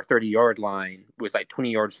 20 or 30 yard line with like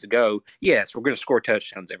 20 yards to go, yes, we're going to score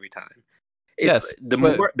touchdowns every time. Yes, the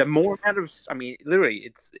more amount of, I mean,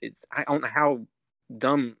 literally, it's I don't know how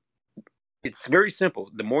dumb. It's very simple.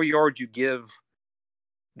 The more yards you give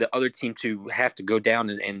the other team to have to go down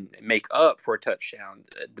and make up for a touchdown,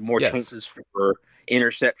 the more chances for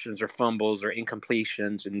interceptions or fumbles or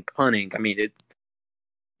incompletions and punting. I mean,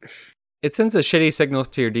 it sends a shitty signal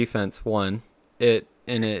to your defense. One,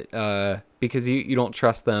 because you don't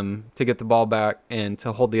trust them to get the ball back and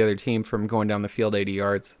to hold the other team from going down the field 80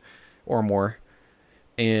 yards or more,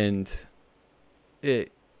 and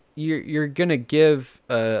you're gonna give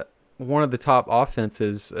one of the top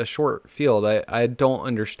offenses a short field. I don't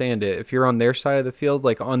understand it. If you're on their side of the field,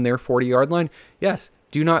 like on their 40-yard line, yes,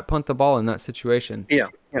 do not punt the ball in that situation. Yeah.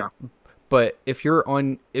 But if you're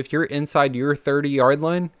inside your 30-yard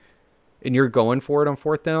line and you're going for it on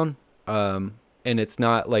fourth down, and it's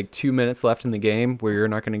not like 2 minutes left in the game where you're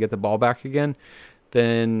not going to get the ball back again,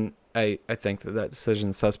 then I think that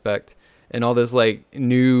decision's suspect. And all this like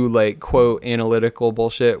new like quote analytical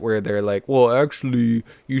bullshit where they're like, well, actually,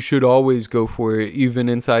 you should always go for it even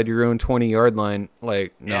inside your own 20-yard line.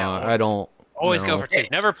 Like, no, I don't. Always go for 2.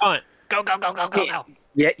 Never punt. Go.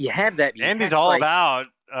 Yeah, you have that. Andy's all about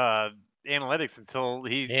analytics until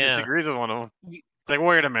he disagrees with one of them. It's like,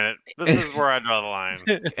 wait a minute, this is where I draw the line.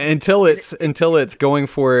 until it's going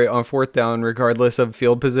for it on fourth down, regardless of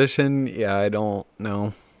field position. Yeah, I don't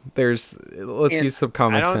know. Let's use some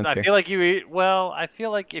common sense here. I feel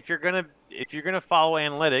like if you're gonna follow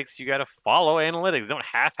analytics, you got to follow analytics. Don't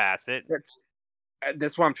half-ass it.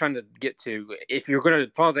 That's what I'm trying to get to. If you're going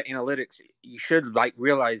to follow the analytics, you should like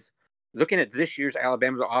realize, looking at this year's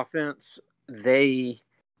Alabama offense, they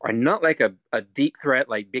are not like a deep threat,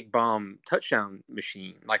 like big bomb touchdown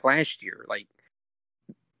machine like last year. Like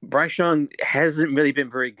Bryce Young hasn't really been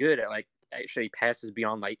very good at like actually passes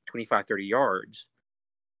beyond like 25, 30 yards.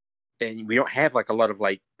 And we don't have like a lot of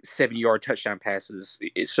like 70-yard touchdown passes.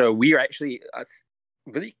 So we are actually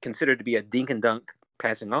really considered to be a dink and dunk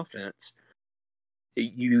passing offense.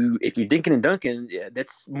 If you're dinking and dunking,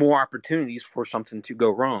 that's more opportunities for something to go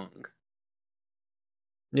wrong.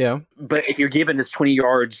 Yeah. But if you're giving us 20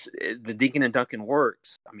 yards, the dinking and dunking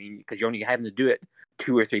works. I mean, because you're only having to do it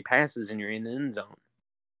 2 or 3 passes and you're in the end zone.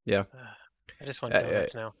 Yeah. I just want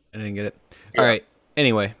donuts now. I didn't get it. Yeah. All right.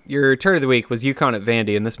 Anyway, your turn of the week was UConn at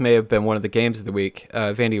Vandy, and this may have been one of the games of the week.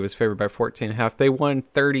 Vandy was favored by 14.5. They won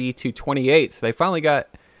 30-28, so they finally got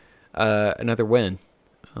another win.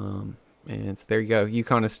 And so there you go.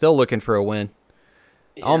 UConn is still looking for a win.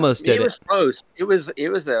 Yeah, almost did it. It was close.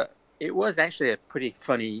 It was actually a pretty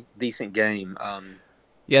funny, decent game.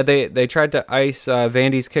 Yeah, they tried to ice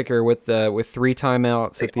Vandy's kicker with 3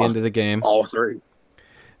 timeouts at the end of the game. All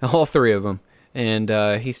 3 of them. And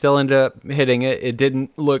he still ended up hitting it. It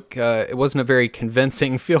didn't look, it wasn't a very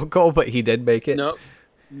convincing field goal, but he did make it. No,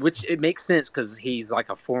 which it makes sense because he's like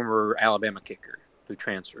a former Alabama kicker who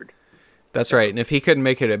transferred. That's right. And if he couldn't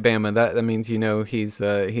make it at Bama, that means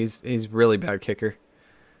he's really bad kicker.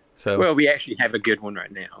 So well, we actually have a good one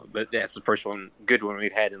right now, but that's the first good one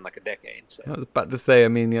we've had in like a decade. So. I was about to say, I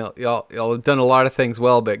mean, y'all have done a lot of things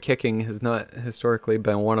well, but kicking has not historically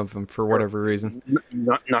been one of them for whatever reason.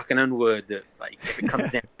 Knocking on wood, that like if it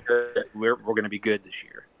comes down to it, we're going to be good this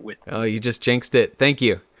year. Oh, you just jinxed it. Thank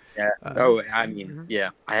you. Yeah. I mean, yeah.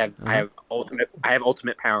 I have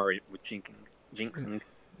ultimate power with jinxing.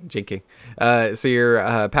 Jinking. So your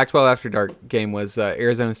Pac-12 After Dark game was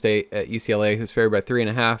Arizona State at UCLA, who's favored by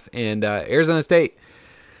 3.5, and Arizona State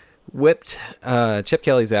whipped Chip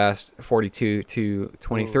Kelly's ass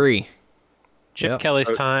 42-23. Chip Yep.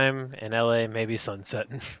 Kelly's time in LA may be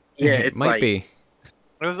sunsetting. Yeah, It it's might like, be.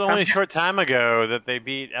 It was only a short time ago that they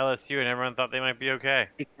beat LSU, and everyone thought they might be okay.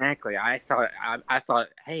 exactly. I thought,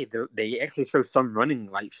 hey, they actually show some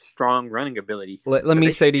strong running ability. Let So me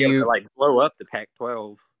they say should to be able you, to, blow up the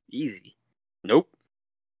Pac-12 easy. Nope.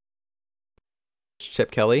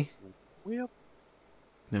 Chip Kelly. Yep.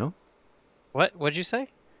 No, What'd you say?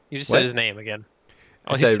 You just What? said his name again.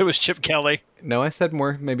 I All you said- said was Chip Kelly. no, I said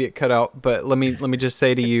more. Maybe it cut out. But let me just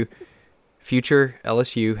say to you, future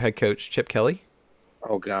LSU head coach Chip Kelly.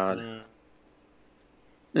 Oh God. Mm,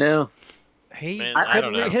 Yeah. He Man, I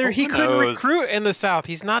don't know. he Who couldn't knows? recruit in the South.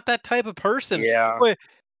 He's not that type of person. Yeah. Wait,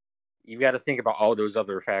 You got to think about all those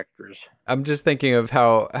other factors. I'm just thinking of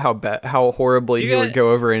how horribly You he would got- go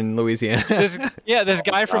over in Louisiana. this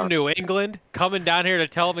guy from God. New England coming down here to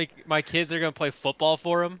tell me my kids are gonna play football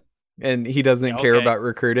for him. And he doesn't Yeah, care okay. about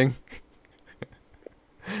recruiting.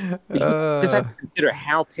 You just have to consider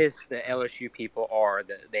how pissed the LSU people are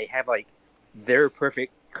that they have their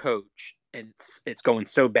perfect coach, and it's going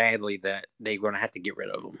so badly that they're going to have to get rid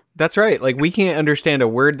of him. That's right. Like, we can't understand a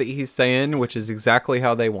word that he's saying, which is exactly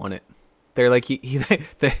how they want it. They're like,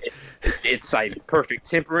 they It's like perfect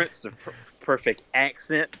temperance, the perfect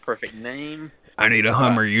accent, perfect name. I need a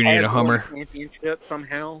Hummer. You need a Has won Hummer. championship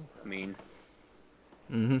somehow. I mean,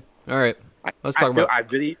 Mm-hmm. All right. Let's I talk feel-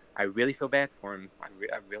 about. I really feel bad for him. I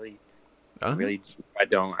really, Uh-huh. I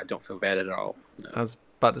don't feel bad at all. No. I was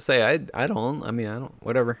about to say, I don't. I mean, I don't.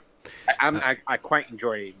 Whatever. I quite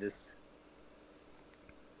enjoy this.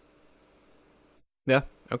 Yeah.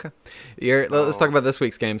 Okay. Let's talk about this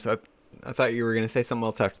week's games. I thought you were going to say something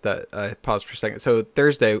else after that. I paused for a second. So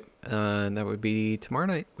Thursday, that would be tomorrow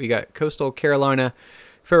night. We got Coastal Carolina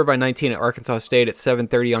favored by 19 at Arkansas State at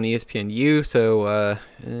 7:30 on ESPNU. So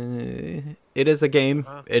it is a game.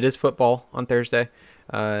 It is football on Thursday.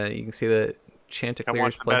 You can see the Come Chanticleers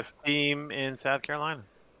watch the play. best team in South Carolina.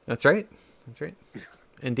 That's right. That's right.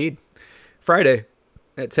 Indeed. Friday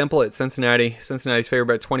at Temple at Cincinnati. Cincinnati's favored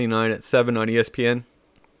by 29 at 7 on ESPN.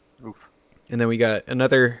 Oof. And then we got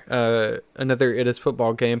another It Is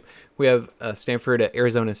football game. We have Stanford at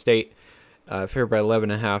Arizona State, favored by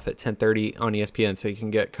 11.5 at 10:30 on ESPN. So you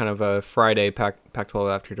can get kind of a Friday Pac-12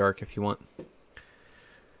 after dark if you want.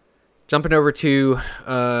 Jumping over to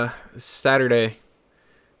Saturday.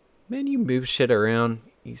 Man, you move shit around,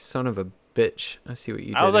 you son of a bitch. I see what you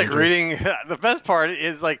did. I was Andrew. reading. The best part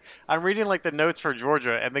is I'm reading the notes for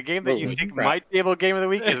Georgia, and the game that you think might be able game of the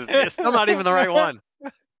week is it's still not even the right one.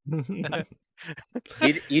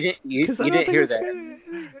 You didn't hear that. You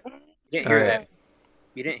didn't hear that.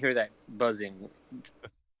 You didn't hear that buzzing.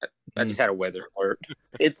 I just had a weather alert.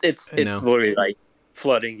 It's I know. literally like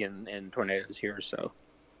flooding and tornadoes here. So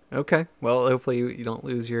Okay. Well, hopefully you don't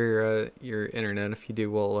lose your internet. If you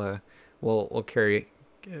do, we'll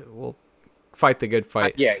fight the good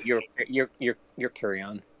fight. yeah, you're carry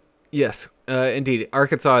on. Yes, indeed.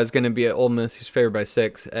 Arkansas is going to be at Ole Miss, who's favored by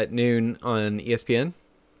 6 at noon on ESPN,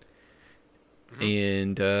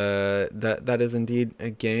 and that is indeed a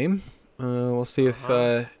game. We'll see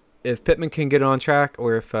if Pittman can get on track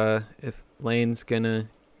or if Lane's gonna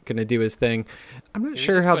do his thing. I'm not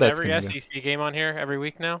sure how that's every going to go. SEC game on here every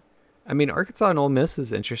week now. I mean, Arkansas and Ole Miss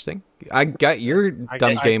is interesting. I got your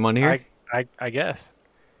dumb game on here. I guess.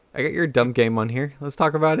 I got your dumb game on here. Let's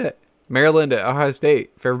talk about it. Maryland at Ohio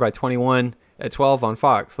State, favored by 21 at 12 on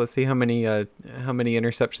Fox. Let's see how many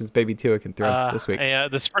interceptions Baby Tua can throw this week. Yeah,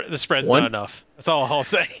 the spread's One? not enough. That's all I'll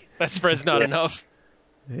say. That spread's not enough.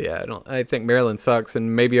 Yeah, I think Maryland sucks,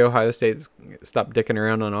 and maybe Ohio State's stopped dicking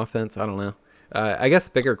around on offense. I don't know. I guess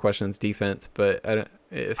the bigger question is defense, but I don't.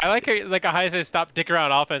 I like Ohio State stop dick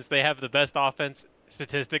around offense. They have the best offense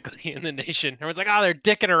statistically in the nation. Everyone's like, oh, they're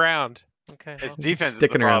dicking around. Okay, It's well, defense is the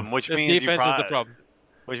sticking around. problem, which the means defense is the problem.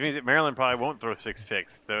 Which means that Maryland probably won't throw 6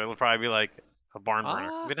 picks, so it'll probably be like a barn burner.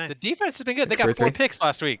 It'll be nice. The defense has been good. They Two or got 4 three. picks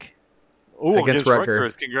last week. Ooh, against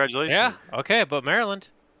Rutgers. Congratulations. Yeah, okay, but Maryland.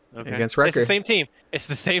 Okay. against It's Rutgers. the same team. It's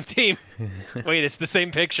the same team. Wait, it's the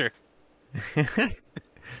same picture.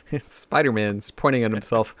 Spider-Man's pointing at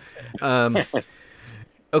himself.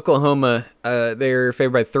 Oklahoma, they're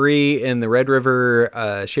favored by 3 in the Red River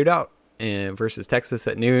shootout and versus Texas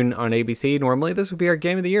at noon on ABC. Normally this would be our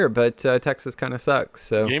game of the year, but Texas kind of sucks.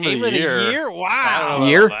 So Game Game of the year? Wow.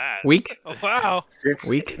 year, that. week, Wow.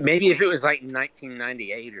 week, Maybe if it was like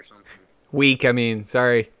 1998 or something. week. I mean,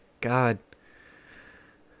 sorry, God.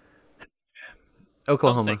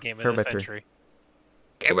 Oklahoma, Game favored of by the 3. century.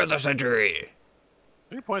 Game of the century.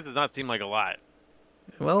 3 points does not seem like a lot.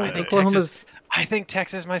 Well, I think Oklahoma's. I think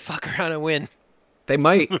Texas might fuck around and win. They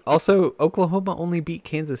might. Also, Oklahoma only beat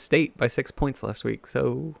Kansas State by 6 points last week,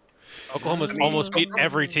 so Oklahoma's almost beat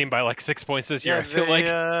every team by like 6 points this year. Yeah, I feel like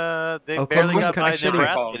they barely Oklahoma's got kinda by shitty.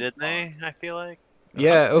 Nebraska, didn't they? I feel like.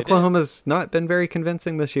 yeah, they did. Oklahoma's not been very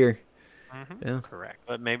convincing this year. Mhm. Yeah. Correct.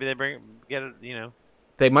 But maybe they get it.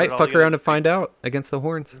 They might all fuck together around this and find out against the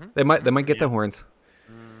Horns. Mhm. They might get Yeah. the Horns.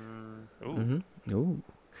 Ooh. Ooh.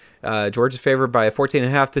 Georgia's favored by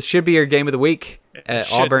 14.5. This should be your game of the week at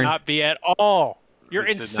Should Auburn. not be at all. You're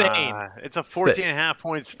It's insane. It's a 14.5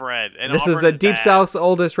 point spread. And This is Auburn's a Deep bad. South's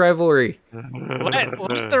oldest rivalry. Let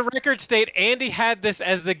the record state Andy had this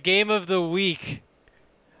as the game of the week.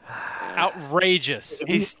 Outrageous.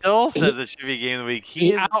 He still says it should be game of the week.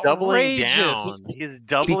 He is doubling Outrageous. down. He is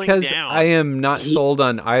doubling Because down. I am not sold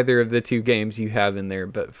on either of the two games you have in there,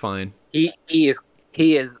 but fine. He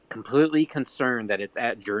is completely concerned that it's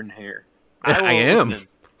at Jordan Hare. I will am. listen.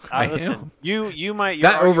 I listen. am. You might. your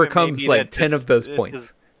That argument may overcomes be like that 10 this- of those this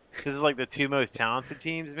points. This is like the two most talented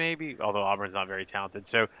teams, maybe. Although Auburn's not very talented,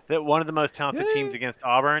 so that one of the most talented Yeah. teams against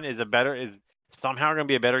Auburn is somehow going to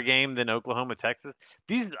be a better game than Oklahoma, Texas.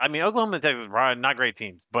 Oklahoma and Texas are not great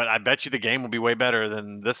teams, but I bet you the game will be way better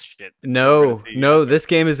than this shit. No, see no, out this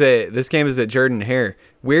game is at Jordan Hare.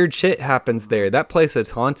 Weird shit happens there. That place is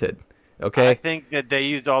haunted. I Okay? think that they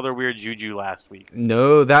used all their weird juju last week.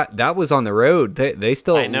 No, that was on the road. They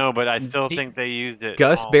still I know, but I still He- think they used it.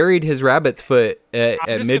 Gus all. buried his rabbit's foot at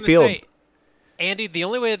I'm just gonna midfield. say, Andy, the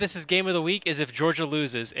only way that this is game of the week is if Georgia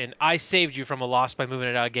loses, and I saved you from a loss by moving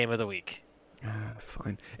it out of game of the week.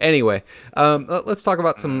 Fine. Anyway, let's talk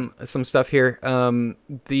about some stuff here.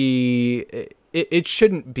 It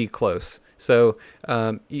shouldn't be close. So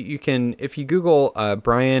you can, if you Google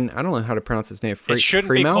Brian, I don't know how to pronounce his name. It shouldn't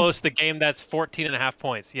be Freeman? close. The game that's 14.5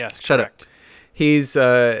 points. Yes, Shut up. correct. He's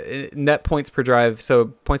net points per drive. So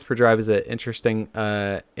points per drive is an interesting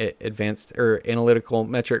advanced or analytical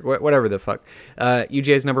metric, whatever the fuck.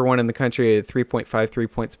 UGA is number 1 in the country at 3.53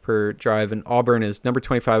 points per drive, and Auburn is number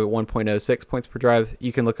 25 at 1.06 points per drive.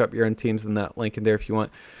 You can look up your own teams in that link in there if you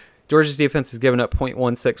want. Georgia's defense has given up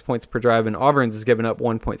 0.16 points per drive, and Auburn's has given up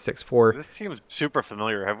 1.64. This seems super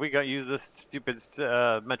familiar. Have we used this stupid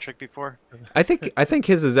metric before? I think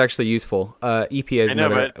his is actually useful. EPA is I know,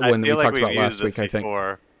 another but I one that we feel like talked we've about used last this week. I think.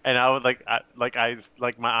 before. And I would like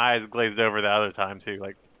my eyes glazed over the other time too.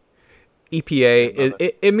 Like EPA love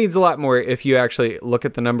it means a lot more if you actually look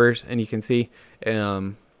at the numbers and you can see.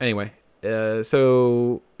 Anyway,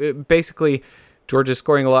 so basically, Georgia's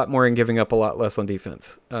scoring a lot more and giving up a lot less on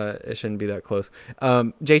defense. It shouldn't be that close.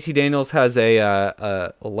 JT Daniels has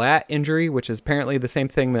a lat injury, which is apparently the same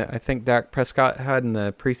thing that I think Dak Prescott had in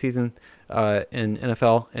the preseason in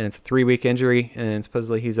NFL, and it's a 3-week injury, and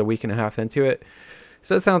supposedly he's a week and a half into it.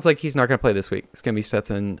 So it sounds like he's not going to play this week. It's going to be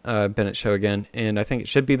Stetson Bennett's show again, and I think it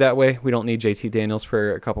should be that way. We don't need JT Daniels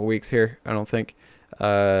for a couple weeks here, I don't think,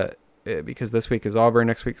 because this week is Auburn,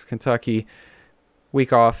 next week's Kentucky,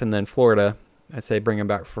 week off, and then Florida. I'd say bring him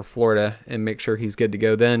back for Florida and make sure he's good to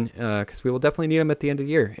go then, because we will definitely need him at the end of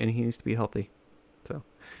the year, and he needs to be healthy. So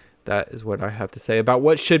that is what I have to say about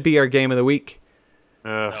what should be our game of the week.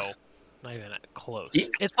 No, not even close. Yeah,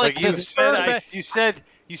 It's like like you the said, third best-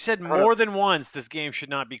 you said more than once this game should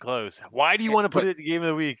not be close. Why do you want to put it at the game of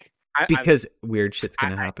the week? Because weird shit's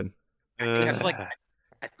going to happen.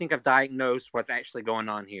 I think I've diagnosed what's actually going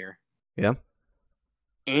on here. Yeah.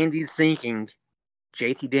 Andy's thinking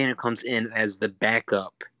JT Daniel comes in as the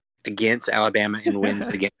backup against Alabama and wins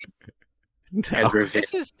the game. As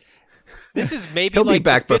revenge. This is maybe He'll be like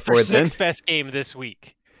back the fifth or before then. sixth best game this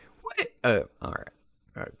week. What? All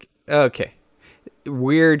right. Okay.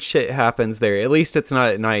 Weird shit happens there. At least it's not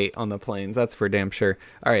at night on the plains. That's for damn sure.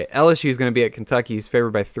 All right. LSU is going to be at Kentucky. He's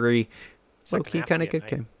favored by 3. Second Low-key half kind of will be good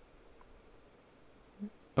at night. game.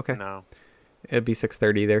 Okay. No. It'd be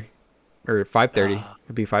 6:30 there. Or 5:30.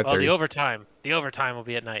 It'd be 5:30. Well, the overtime will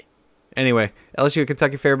be at night. Anyway, LSU at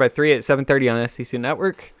Kentucky favored by 3 at 7:30 on SEC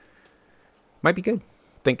Network. Might be good.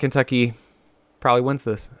 Think Kentucky probably wins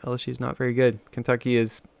this. LSU's not very good. Kentucky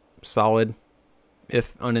is solid,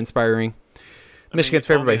 if uninspiring. Michigan's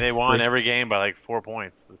favored by They won 3. every game by like 4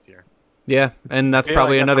 points this year. Yeah, and that's I feel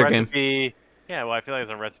probably like that's a another game. recipe. Yeah, well, I feel like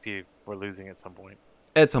it's a recipe for losing at some point.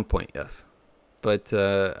 At some point, yes. But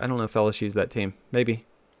I don't know if LSU's that team. Maybe.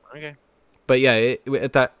 Okay. But yeah,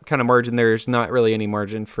 at that kind of margin, there's not really any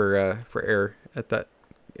margin for error at that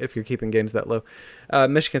if you're keeping games that low.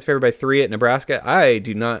 Michigan's favored by 3 at Nebraska. I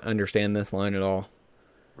do not understand this line at all.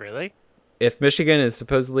 Really? If Michigan is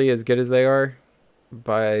supposedly as good as they are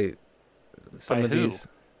by some By of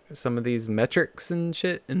who? these metrics and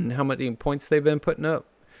shit and how many points they've been putting up,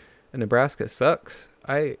 and Nebraska sucks.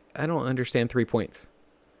 I don't understand 3 points.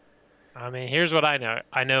 I mean, here's what I know.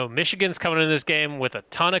 I know Michigan's coming in this game with a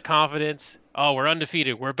ton of confidence. Oh, we're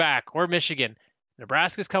undefeated. We're back. We're Michigan.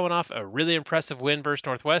 Nebraska's coming off a really impressive win versus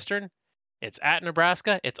Northwestern. It's at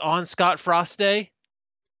Nebraska. It's on Scott Frost Day.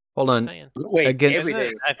 Hold Just on. saying. Wait, Against- every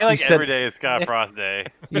day. I feel like said- every day is Scott Frost Day.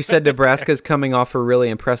 You said Nebraska's coming off a really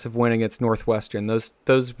impressive win against Northwestern.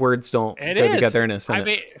 Those words don't It go is. together in a I sentence.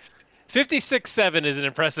 mean, 56-7 is an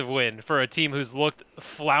impressive win for a team who's looked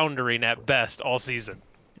floundering at best all season.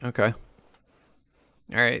 Okay.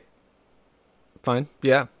 All right. Fine.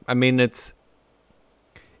 Yeah. I mean, it's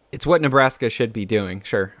what Nebraska should be doing.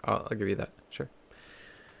 Sure. I'll give you that. Sure.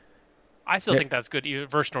 I still Yeah. think that's good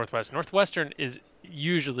versus Northwestern. Northwestern is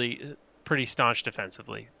usually pretty staunch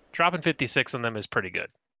defensively. Dropping 56 on them is pretty good.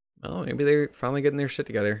 Well, maybe they're finally getting their shit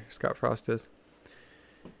together. Scott Frost is.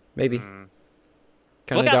 Maybe. Mm.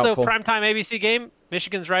 Kind Look of out, doubtful. though, primetime ABC game.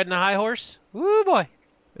 Michigan's riding a high horse. Woo, boy.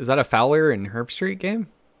 Is that a Fowler and Herb Street game?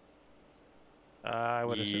 I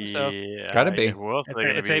would assume so. Yeah, Gotta be. Who else are they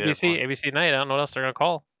going to It's be there ABC. for? ABC night. I don't know what else they're going to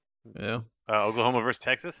call. Yeah. Oklahoma versus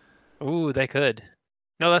Texas. Ooh, they could.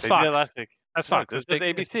 No, that's They did that Fox. last week. That's No, Fox. this That's is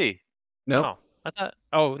big. ABC. No. Oh, I thought.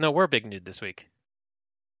 Oh no, we're big nude this week.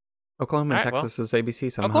 Oklahoma and All right, well, Texas is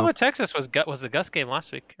ABC somehow. Oklahoma, Texas was the Gus game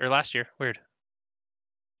last week or last year. Weird.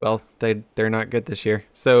 Well, they're not good this year.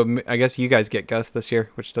 So I guess you guys get Gus this year,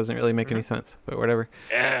 which doesn't really make any sense, but whatever.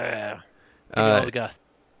 Yeah. Give me all Uh, the Gus.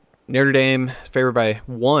 Notre Dame favored by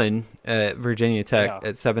 1 at Virginia Tech Yeah.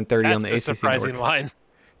 at 7:30 on That's the the ACC surprising network. line.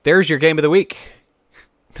 There's your game of the week.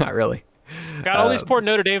 Not really. Got all these poor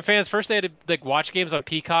Notre Dame fans. First they had to watch games on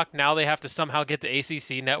Peacock. Now they have to somehow get the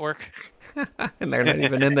ACC network. And they're not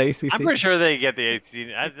even in the ACC. I'm pretty sure they get the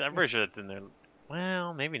ACC. I'm pretty sure it's in there.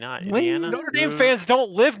 Well, maybe not. Well, Indiana. Notre Dame fans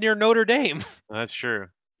don't live near Notre Dame. That's true.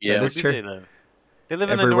 Yeah. That is Where true. do They live, they live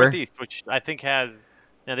in the Everywhere. Northeast, which I think has.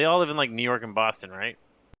 Yeah, they all live in like New York and Boston, right?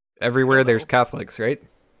 Everywhere there's Catholics, right?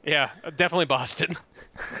 Yeah, definitely Boston.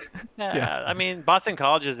 Yeah. I mean, Boston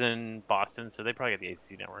College is in Boston, so they probably get the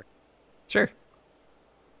ACC network. Sure.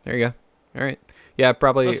 There you go. All right. Yeah,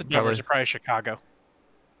 probably. Most of the numbers are probably Chicago.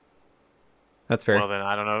 That's fair. Well, then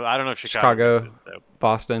I don't know. I don't know if Chicago. Chicago. gets it,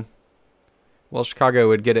 Boston. Well, Chicago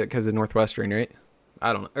would get it because of Northwestern, right?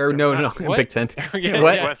 I don't know. Or no, What? Big Ten. Yeah,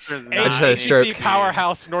 What? yeah. Western's I just had a ACC stroke.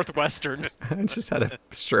 powerhouse Northwestern. I just had a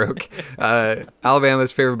stroke.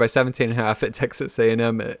 Alabama's favored by 17.5 at Texas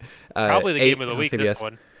A&M. At, Probably the 8 game of the on week, CBS. this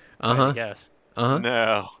one. Uh-huh. Yes. Uh-huh.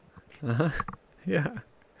 No. Uh-huh. Yeah.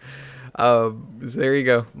 So there you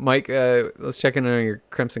go. Mike, let's check in on your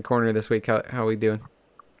Crimson Corner this week. How we doing?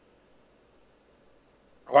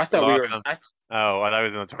 Oh, I thought we were. Awesome. Oh, I thought it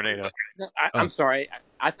was in the tornado. I'm sorry.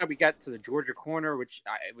 I thought we got to the Georgia corner, which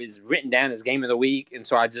it was written down as game of the week, and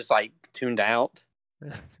so I just like tuned out.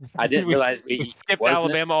 I didn't realize We we skipped wasn't-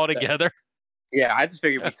 Alabama altogether. Yeah, I just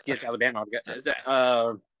figured we skipped Alabama. Is that,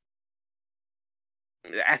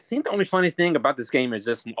 I think the only funny thing about this game is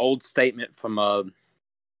just an old statement from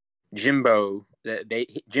Jimbo that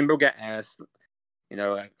Jimbo got asked, you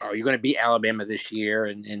know, like, are you going to beat Alabama this year?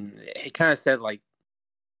 And he kind of said, like,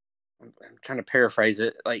 I'm trying to paraphrase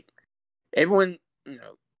it, like, everyone, you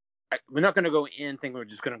know, we're not going to go in thinking we're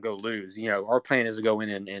just going to go lose. You know, our plan is to go in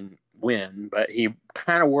and win. But he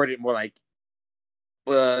kind of worded it more like,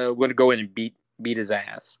 we're going to go in and beat his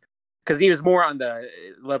ass. Because he was more on the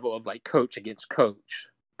level of, like, coach against coach.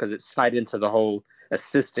 Because it's tied into the whole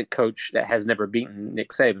assistant coach that has never beaten Nick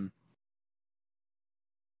Saban.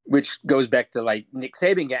 Which goes back to, like, Nick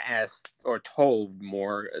Saban got asked or told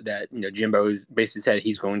more that, you know, Jimbo's basically said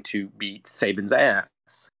he's going to beat Saban's ass.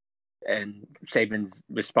 And Saban's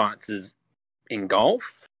response is in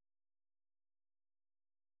golf.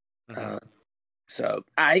 So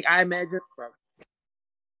I imagine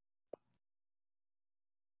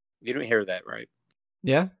you don't hear that, right?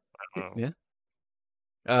 Yeah. Oh.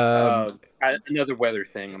 Yeah. Another weather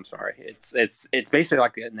thing. I'm sorry. It's basically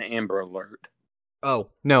like an Amber Alert. Oh,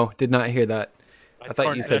 no, did not hear that. I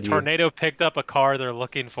thought you said a you. tornado picked up a car. They're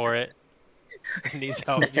looking for it. It needs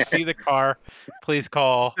help. If you see the car, please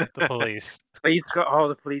call the police. Please call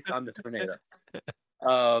the police on the tornado.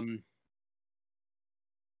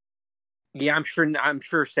 Yeah, I'm sure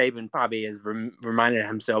Saban probably has reminded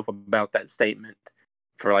himself about that statement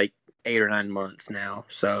for like 8 or 9 months now.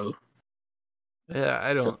 So Yeah,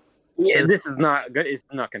 I don't. yeah, Sure. this is not good. It's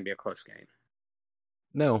not going to be a close game.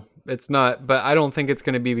 No, it's not. But I don't think it's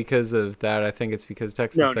going to be because of that. I think it's because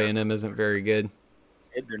Texas No. A&M isn't very good.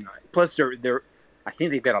 They're not. Plus, they're. I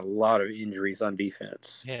think they've got a lot of injuries on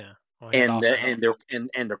defense, Yeah. Well, and also-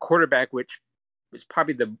 their quarterback, which is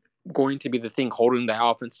probably going to be the thing holding the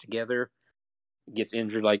offense together, gets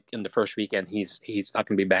injured like in the first week, and he's not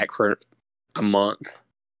going to be back for a month.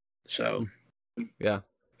 So Yeah.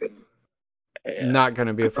 yeah. Not going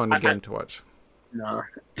to be a fun game to watch. No,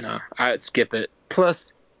 I'd skip it.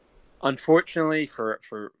 Plus, unfortunately for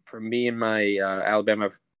me and my Alabama,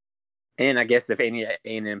 and I guess if any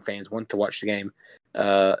A&M fans want to watch the game,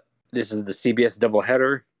 this is the CBS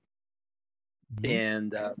doubleheader,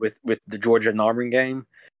 and with the Georgia and Auburn game,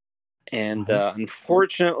 and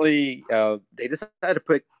unfortunately, they decided to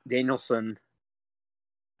put Danielson,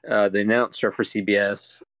 the announcer for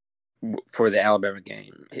CBS, for the Alabama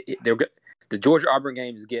game. The Georgia Auburn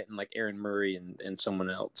game is getting like Aaron Murray and someone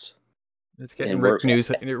else. It's getting Rick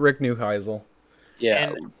Neuheisel.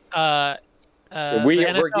 Yeah. And We're the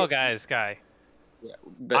NFL getting, guy.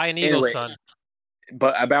 Yeah, Ian Eagle's son.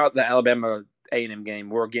 But about the Alabama A&M game,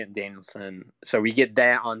 we're getting Danielson, so we get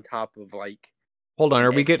that on top of like. Hold on,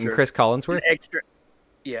 are we getting Chris Collinsworth? Extra.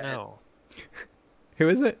 Yeah. No. Who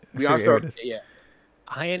is it? We also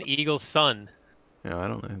Ian Eagle's son. No, I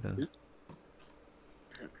don't know who that is.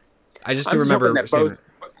 I just do remember that both.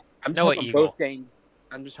 I'm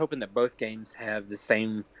just hoping that both games have the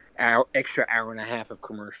same extra hour and a half of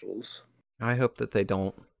commercials. I hope that they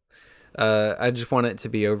don't. I just want it to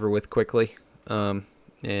be over with quickly. Yeah.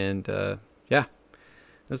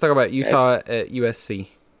 Let's talk about Utah at USC.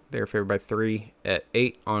 They're favored by 3 at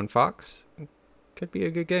 8 on Fox. Could be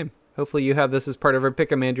a good game. Hopefully you have this as part of our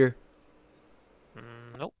pick'em, Andrew.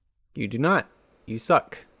 Nope. You do not. You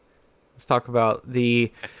suck. Let's talk about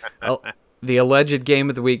the alleged game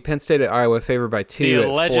of the week. Penn State at Iowa favored by 2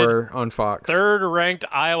 at 4 on Fox. Third-ranked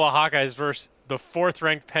Iowa Hawkeyes versus the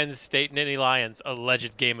fourth-ranked Penn State Nittany Lions.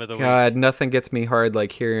 Alleged game of the week. God, nothing gets me hard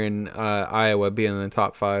like hearing Iowa being in the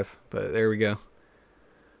top 5. But there we go.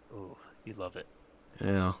 Ooh, you love it.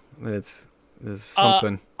 Yeah, it's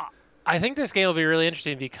something. I think this game will be really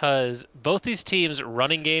interesting because both these teams'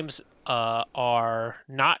 running games are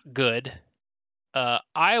not good.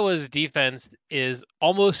 Iowa's defense is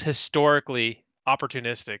almost historically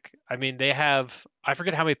opportunistic. I mean, I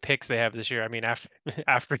forget how many picks they have this year. I mean,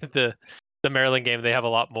 after the Maryland game, they have a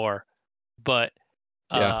lot more. But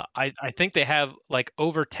I think they have like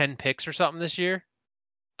over 10 picks or something this year,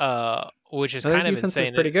 which is kind of defense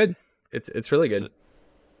insane. Is pretty good. It's really good.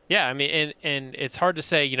 Yeah, I mean, and it's hard to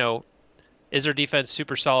say, is their defense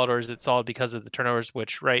super solid or is it solid because of the turnovers?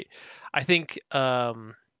 Which, right, I think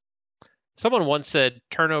someone once said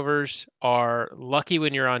turnovers are lucky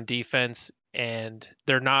when you're on defense, and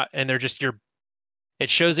they're not, and they're just it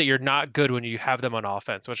shows that you're not good when you have them on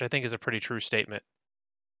offense, which I think is a pretty true statement.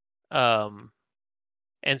 And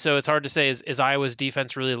so it's hard to say, is Iowa's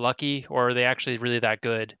defense really lucky or are they actually really that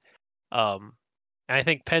good? And I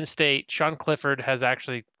think Penn State, Sean Clifford has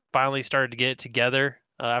actually finally started to get it together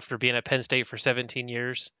after being at Penn State for 17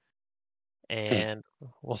 years. And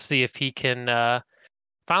we'll see if he can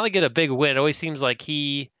finally get a big win. It always seems like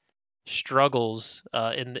he struggles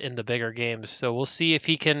in the bigger games. So we'll see if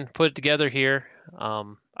he can put it together here. I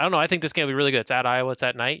don't know. I think this game will be really good. It's at Iowa. It's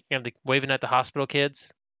at night. You have the waving at the hospital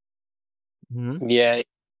kids. Mm-hmm. Yeah.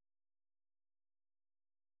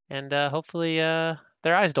 And hopefully their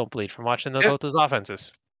eyes don't bleed from watching both those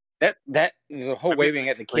offenses. That the whole waving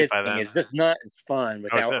at the kids thing is just not as fun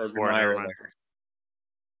without Urban Meyer there.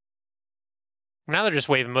 Now they're just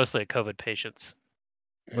waving mostly at COVID patients.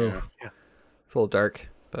 Yeah. It's a little dark,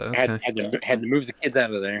 but okay. Had to move the kids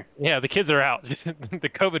out of there. Yeah, the kids are out. The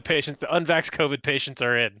COVID patients, the unvaxxed COVID patients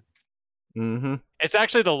are in. Mm-hmm. It's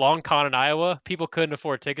actually the long con in Iowa. People couldn't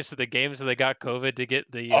afford tickets to the game, so they got COVID to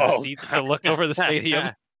get the seats to look over the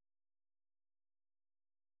stadium.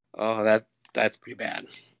 Oh, that's pretty bad.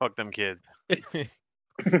 Fuck them kids. We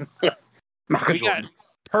got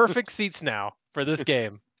perfect seats now for this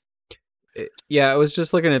game. Yeah, I was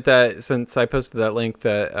just looking at that since I posted that link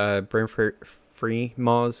that Brentford Free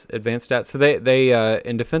Moz advanced stats. So they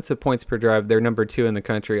in defensive points per drive, they're number 2 in the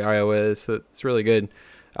country. Iowa is, so it's really good,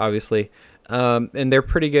 obviously, and they're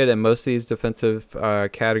pretty good at most of these defensive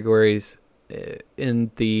categories.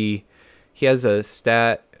 He has a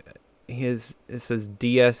stat. It says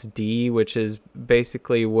DSD, which is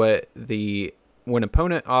basically when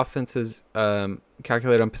opponent offenses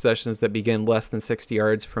calculate on possessions that begin less than 60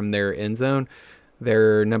 yards from their end zone,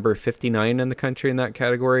 they're number 59 in the country in that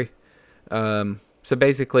category. So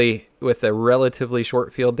basically, with a relatively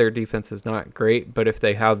short field, their defense is not great, but if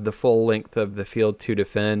they have the full length of the field to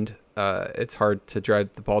defend, it's hard to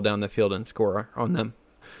drive the ball down the field and score on them,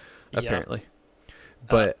 apparently.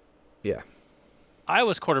 But, yeah.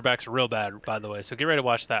 Iowa's quarterback's real bad, by the way, so get ready to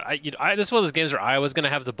watch that. This is one of those games where Iowa's going to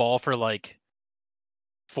have the ball for,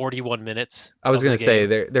 41 minutes. I was going to say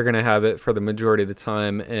they're going to have it for the majority of the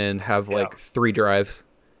time and have 3 drives.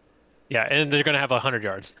 Yeah, and they're going to have 100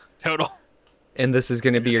 yards total. And this is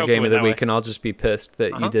going to be Just your hope it game of went the that week, way. and I'll just be pissed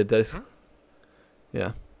that you Uh-huh. did this. Mhm.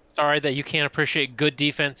 Yeah. Sorry that you can't appreciate good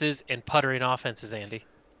defenses and puttering offenses, Andy.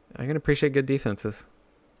 I can appreciate good defenses.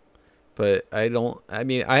 But I don't. I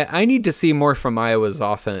mean, I need to see more from Iowa's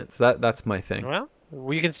offense. That's my thing. Well,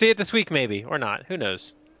 we can see it this week, maybe, or not. Who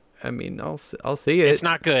knows? I mean, I'll see it. It's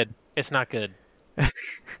not good. It's not good.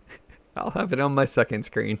 I'll have it on my second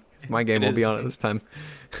screen. 'Cause my game It will be is. on it this time.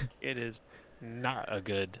 It is not a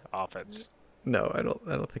good offense. No, I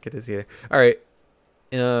don't think it is either. All right.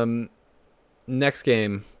 Next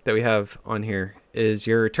game that we have on here is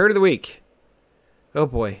your turd of the week. Oh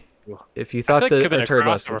boy. If you I feel thought like it could that have been our a turd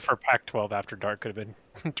last crossover week, for Pac-12 after dark could have been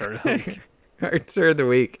turd of the week. our turd of the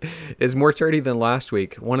week is more turdy than last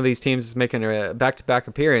week. One of these teams is making a back-to-back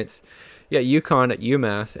appearance. Yeah, UConn at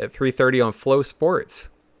UMass at 3:30 on Flow Sports.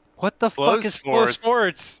 What the Flow fuck is Flow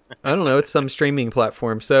Sports? Sports? I don't know. It's some streaming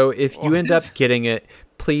platform. So if you end up getting it,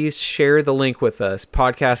 please share the link with us.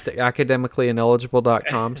 Podcast at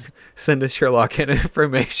academicallyineligible.com. Send us your login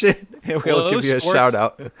information, and we'll Flow give you a Sports? shout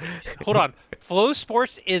out. Hold on. Flow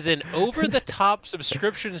Sports is an over-the-top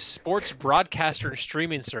subscription sports broadcaster and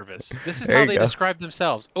streaming service. This is There how you they go. describe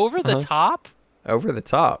themselves. Over the Uh-huh. top? Over the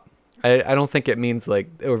top. I don't think it means like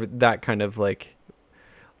over that kind of like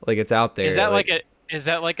it's out there. Is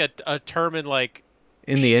that like a term in like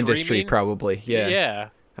in the industry? streaming? Probably. Yeah. Yeah.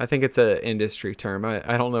 I think it's a industry term. I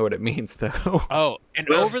don't know what it means though. Oh, an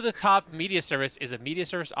Well- over-the-top media service is a media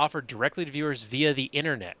service offered directly to viewers via the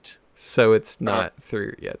internet. So it's not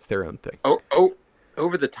through. Yeah, it's their own thing. Oh,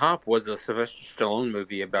 Over the Top was a Sylvester Stallone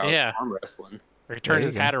movie about Yeah. arm wrestling. Return There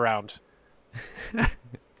the you pad around.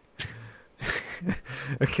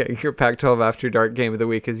 Okay, your Pac-12 After Dark game of the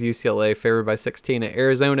week is UCLA favored by 16 at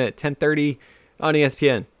Arizona at 10:30 on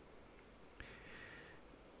ESPN.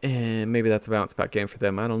 And maybe that's a bounce back game for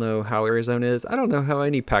them. I don't know how Arizona is. I don't know how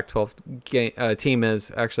any Pac-12 team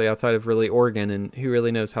is actually outside of really Oregon, and who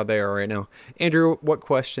really knows how they are right now. Andrew, what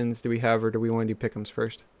questions do we have, or do we want to do pick'ems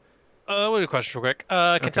first? We'll do a question real quick.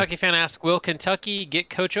 Kentucky fan asks, will Kentucky get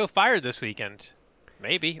Coach O fired this weekend?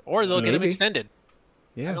 Maybe. Or they'll get him Maybe. extended.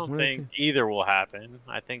 Yeah, I don't one of the think either will happen.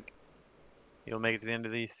 I think he'll make it to the end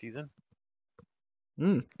of the season.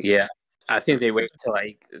 two. Yeah, I think they wait until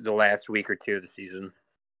like the last week or two of the season.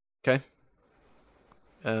 Okay.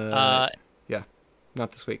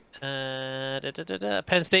 Not this week.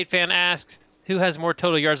 Penn State fan asks, who has more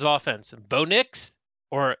total yards of offense, Bo Nix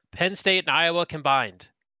or Penn State and Iowa combined?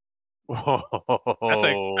 That's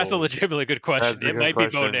a legitimately good question. That's a It good might be Bo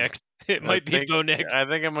question. Nix. It might be Bo Nix. I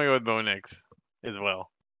think I'm gonna go with Bo Nix as well.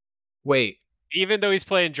 Wait, Even though he's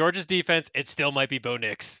playing Georgia's defense, it still might be Bo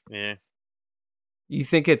Nix. Yeah. you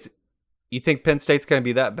think Penn State's going to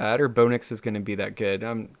be that bad, or Bo Nix is going to be that good?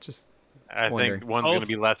 I'm just I Wondering. think one's Both- gonna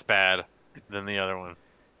be less bad than the other one.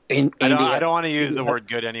 And I don't want to use the word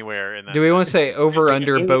good anywhere in that. Do we want to say over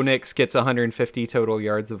under English- Bo Nix gets 150 total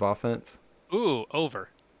yards of offense? Ooh, over.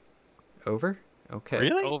 Over? Okay.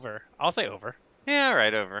 Really? Over. I'll say over. Yeah, all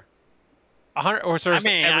right, over. 100 or sorry, I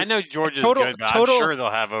mean, I know Georgia's total- good, but total- I'm sure they'll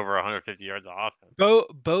have over 150 yards of offense.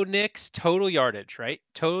 Bo Nix total yardage, right?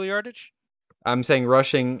 Total yardage? I'm saying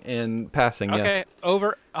rushing and passing, Okay, yes.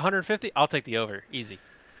 over 150. I'll take the over. Easy.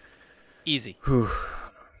 Easy. Whew.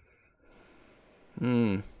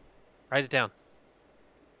 Write it down.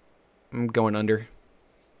 I'm going under.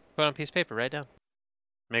 Put it on a piece of paper. Write it down.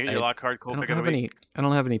 Make it I- your lock card. I Cool don't pick of the have week. any. I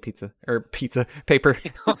don't have any pizza paper.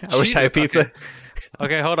 I wish I had Jesus, pizza.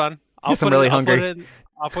 Okay, hold on. Yes, I'm really hungry.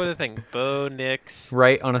 I'll put a thing. Bo Nix.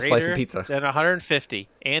 Right on a slice of greater pizza. Then 150.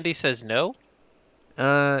 Andy says no.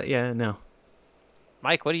 Yeah, no.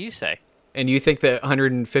 Mike, what do you say? And you think that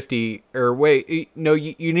 150, or wait, no,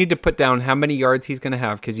 you need to put down how many yards he's going to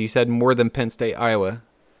have, because you said more than Penn State, Iowa.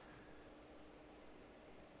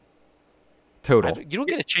 Total. You don't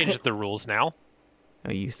get to change the rules now.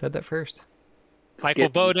 Oh, you said that first. Mike, will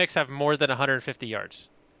Bo Nix have more than 150 yards?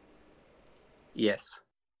 Yes.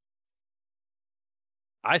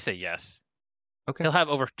 I say yes. Okay. He'll have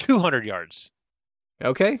over 200 yards.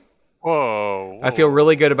 Okay. Whoa, I feel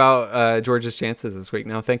really good about Georgia's chances this week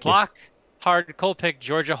now. Thank you. Lock, hard, cold pick.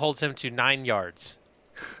 Georgia holds him to 9 yards.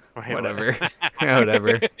 Wait, Whatever.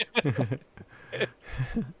 Whatever.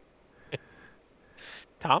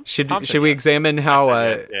 Tom? Should Tom said we yes. examine how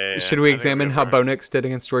Yeah, should we I think examine we're how right. Bo Nix did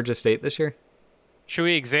against Georgia State this year? Should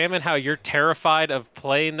we examine how you're terrified of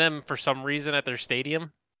playing them for some reason at their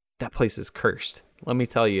stadium? That place is cursed. Let me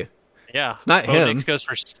tell you. Yeah. It's not Bo him. Nix goes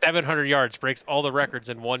for 700 yards, breaks all the records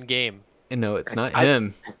in one game. And no, it's not I-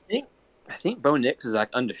 him. I think Bo Nix is like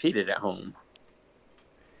undefeated at home.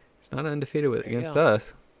 He's not undefeated you against go.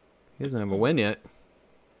 us. He doesn't have a win yet.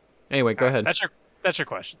 Anyway, go ahead. That's your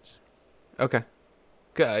questions. Okay.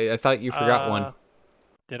 Good. I thought you forgot one.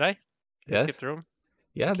 Did I? Did I Yes. skip through them?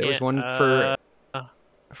 Yeah, there was Can't- one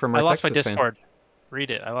from I our lost my Texas fan. Discord. Read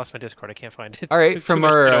it. I lost my Discord. I can't find it. All right, Too from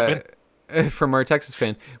much shit our open. from our Texas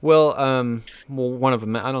fan. Well, one of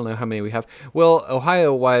them. I don't know how many we have. Well,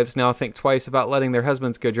 Ohio wives now think twice about letting their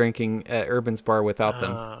husbands go drinking at Urban's bar without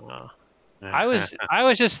them. I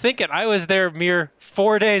was just thinking. I was there mere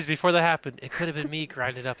 4 days before that happened. It could have been me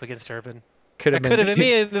grinded up against Urban. Could have That could have been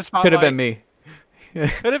me in the spotlight. Could have been me.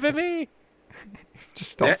 Could have been me.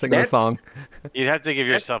 Just don't sing the song. You'd have to give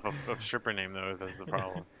yourself a stripper name though. If that's the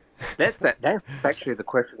problem. That's actually the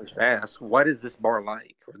question we should ask. What is this bar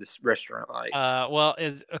like, or this restaurant like?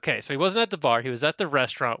 Okay, so he wasn't at the bar. He was at the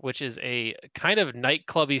restaurant, which is a kind of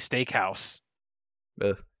nightclubby steakhouse.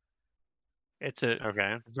 Ugh. It's a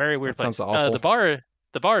Okay. very weird That place. sounds awful.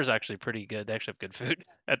 The bar is actually pretty good. They actually have good food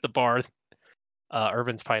at the bar,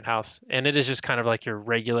 Urban's Pint House, and it is just kind of like your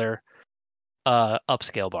regular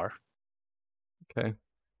upscale bar. Okay.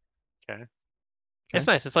 It's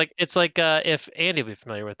nice. It's like if Andy would be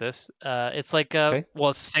familiar with this. It's like Okay. well,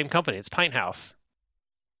 it's the same company. It's Pint House.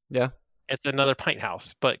 Yeah. It's another Pint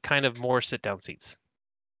House, but kind of more sit down seats.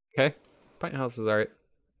 Okay. Pint House is all right.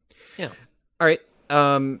 Yeah. All right.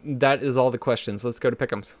 That is all the questions. Let's go to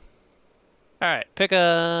pick'ems. All right,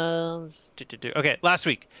 pick'ems. Okay, last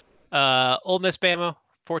week, Ole Miss Bama,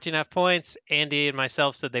 14.5 points. Andy and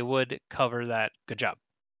myself said they would cover that. Good job.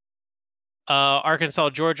 Arkansas,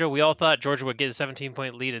 Georgia. We all thought Georgia would get a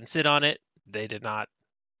 17-point lead and sit on it. They did not.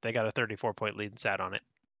 They got a 34-point lead and sat on it.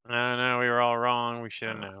 No, we were all wrong. We should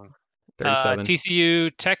have known. 37. TCU,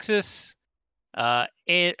 Texas.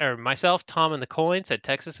 Myself, Tom, and the Coin said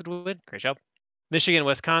Texas would win. Great job. Michigan,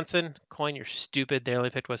 Wisconsin. Coin, you're stupid. They only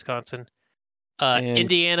picked Wisconsin. And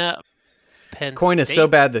Indiana, Penn Coin State. is so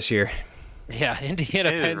bad this year. Yeah, Indiana,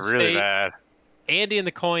 It Penn is really State. bad. Andy and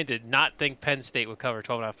the Coin did not think Penn State would cover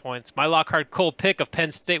 12.5 points. My Lockhart Cole pick of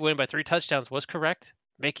Penn State winning by 3 touchdowns was correct,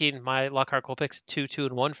 making my Lockhart Cole picks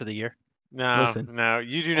 2-2-1 for the year. No, Listen. no,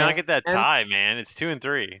 you do not get that And- tie, man. It's 2 and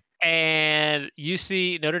 3. And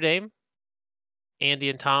UC Notre Dame, Andy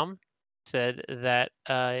and Tom said that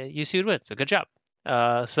UC would win. So good job.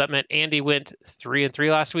 So that meant Andy went 3-3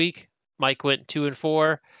 last week. Mike went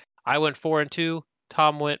 2-4. I went 4-2.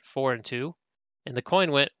 Tom went 4-2, and the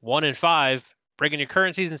Coin went 1-5, bringing your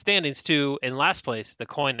current season standings to in last place. The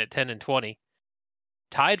Coin at 10-20.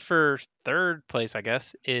 Tied for third place, I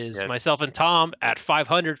guess, is Yes. myself and Tom at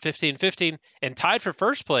 500, 15-15, and tied for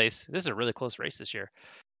first place. This is a really close race this year.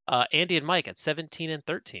 Andy and Mike at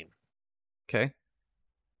 17-13. Okay.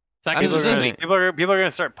 That I'm gives just us saying- People are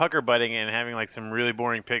gonna start pucker butting and having like some really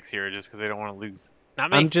boring picks here just because they don't want to lose.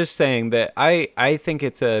 not me. I'm just saying that I think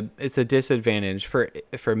it's a disadvantage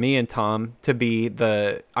for me and Tom to be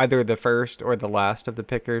either the first or the last of the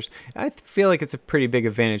pickers. I feel like it's a pretty big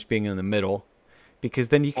advantage being in the middle, because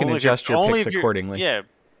then you can Only if adjust you're- your only picks if you're- accordingly. Yeah,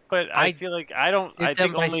 but I I feel like I don't. Did I them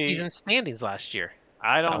think by only. season standings last year.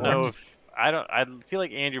 I don't That know works. if I feel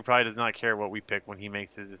like Andrew probably does not care what we pick when he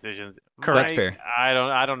makes his decisions. Correct. That's fair. I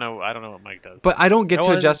don't know what Mike does. But I don't get No to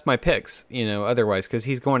one- adjust my picks, otherwise, because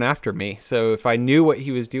he's going after me. So if I knew what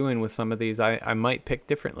he was doing with some of these, I might pick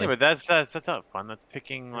differently. yeah, but that's not fun. That's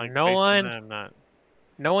picking like No based on one- them, not.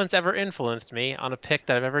 No one's ever influenced me on a pick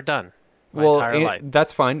that I've ever done my well, entire life.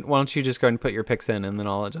 that's fine. Why don't you just go ahead and put your picks in, and then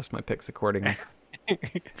I'll adjust my picks accordingly.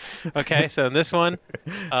 Okay, so in this one,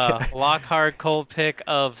 Lockhart Cole pick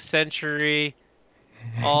of century,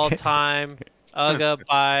 all time, Uga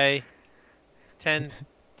by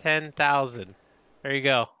 10,000. There you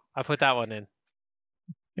go. I put that one in.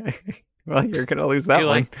 Well, you're gonna lose that You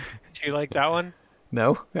one. like- Do you like that one?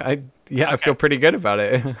 No, I Okay. feel pretty good about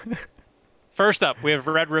it. First up, we have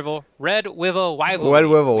Red Wivel Wivel Red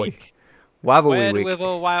Wivel Week. Wobble Red week.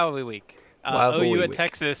 Wivel Wivel Week. Wobble OU at week.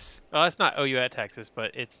 Texas. Well, it's not OU at Texas,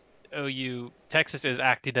 but it's OU. Texas is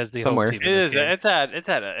acting as the Somewhere. home team. It in this is. game.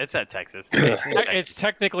 It's at Texas. It's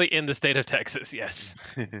technically in the state of Texas. Yes.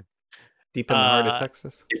 Deep in the heart of uh,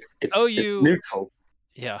 Texas. It's OU neutral.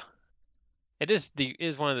 Yeah. It is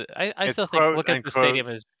one of the. I It's still think quote look at the unquote stadium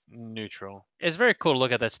is. neutral. It's very cool to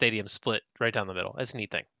look at that stadium split right down the middle. It's a neat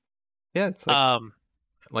thing. Yeah, it's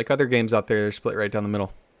like other games out there. They're split right down the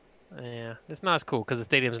middle. Yeah, it's not as cool because the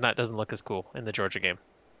stadium's doesn't look as cool in the Georgia game.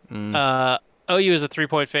 Mm. OU is a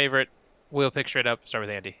 3-point favorite. We'll pick straight up. Start with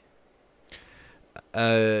Andy.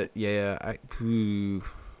 Yeah.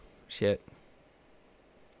 Shit.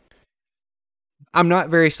 I'm not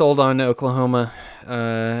very sold on Oklahoma,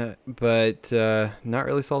 but not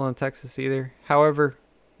really sold on Texas either. However,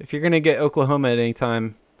 if you're gonna get Oklahoma at any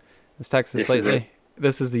time, it's Texas This is lately. it.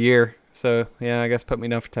 This is the year. So yeah, I guess put me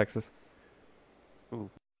down for Texas.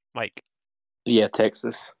 Mike. Yeah,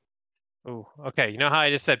 Texas. Ooh, okay. You know how I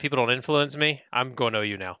just said people don't influence me? I'm going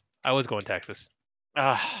OU now. I was going Texas.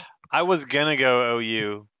 I was gonna go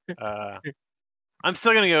OU. I'm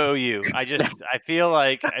still gonna go OU. I feel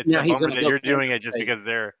like it's Now a he's bummer gonna that go you're doing Kansas it just State. because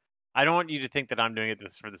they're. I don't want you to think that I'm doing it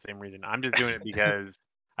this for the same reason. I'm just doing it because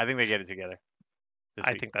I think they get it together.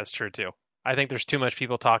 I think that's true too. I think there's too much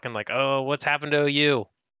people talking like, "Oh, what's happened to OU?"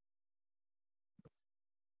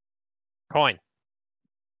 Coin.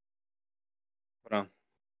 Hold on.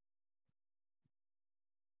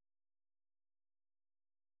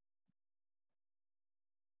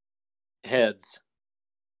 Heads.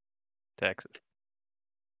 Texas.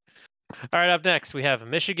 All right, up next we have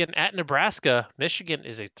Michigan at Nebraska. Michigan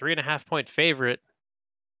is a 3.5-point favorite.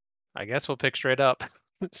 I guess we'll pick straight up.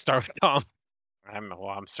 Start with Tom.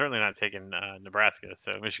 I'm certainly not taking Nebraska,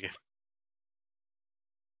 so Michigan.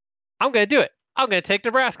 I'm gonna do it. I'm gonna take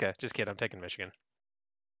Nebraska. Just kidding. I'm taking Michigan.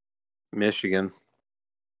 Michigan.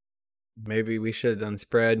 Maybe we should have done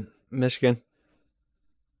spread. Michigan.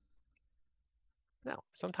 No,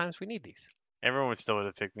 sometimes we need these. Everyone still would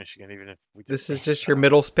have picked Michigan, even if we. This is just your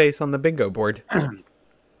middle space on the bingo board.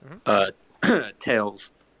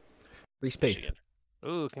 Tails. Free space. Michigan.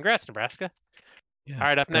 Ooh, congrats, Nebraska. Yeah, All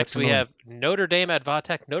right, up next we have Notre Dame at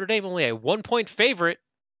Vatech. Notre Dame only a 1-point favorite.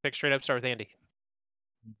 Pick straight up. Start with Andy.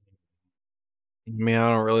 I mean, I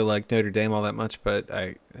don't really like Notre Dame all that much, but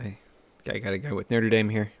I gotta go with Notre Dame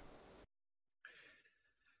here.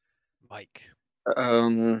 Mike.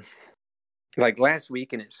 Like last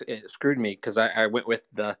week, and it screwed me because I went with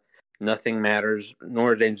the nothing matters.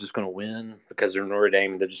 Notre Dame's just going to win because they're Notre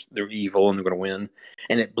Dame. They're evil and they're going to win,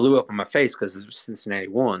 and it blew up in my face because Cincinnati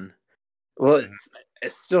won. Well,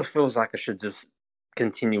 it still feels like I should just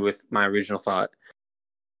continue with my original thought.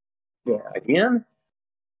 Yeah, again.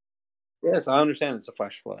 Yes, I understand it's a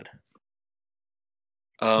flash flood.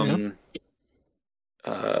 Notre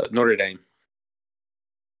Dame.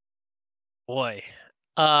 Boy.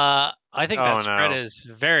 I think that spread no. is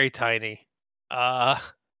very tiny. I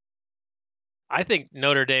think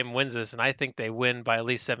Notre Dame wins this, and I think they win by at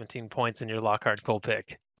least 17 points in your Lockhart Cole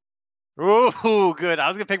pick. Ooh, good. I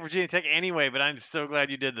was gonna pick Virginia Tech anyway, but I'm so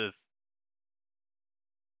glad you did this.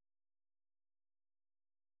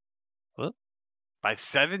 What? By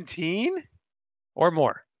 17 or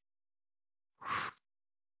more.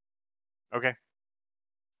 Okay.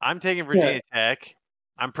 I'm taking Virginia Tech.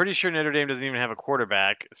 I'm pretty sure Notre Dame doesn't even have a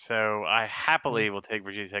quarterback, so I happily will take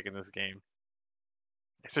Virginia Tech in this game.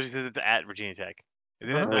 Especially since it's at Virginia Tech.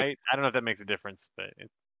 Isn't it? I don't know if that makes a difference, but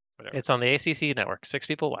whatever. It's on the ACC network. 6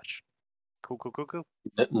 people watch. Cool.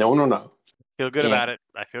 No. Feel good about it.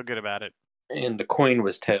 I feel good about it. And the coin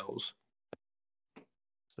was tails.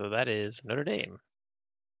 So that is Notre Dame.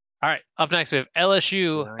 All right. Up next, we have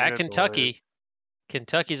LSU at Kentucky. Boys.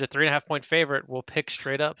 Kentucky's a 3.5-point favorite. We'll pick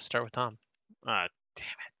straight up. Start with Tom. Ah, damn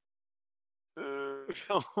it. It's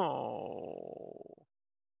a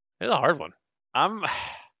hard one. I'm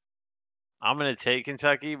gonna take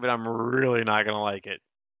Kentucky, but I'm really not gonna like it.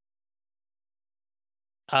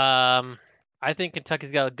 I think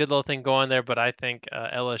Kentucky's got a good little thing going there, but I think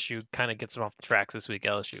LSU kind of gets them off the tracks this week.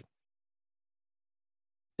 LSU.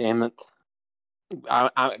 Damn it!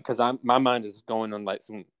 Because my mind is going on like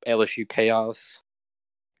some LSU chaos.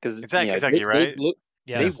 Because it's at Kentucky, right?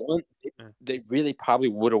 Yes. They won. They really probably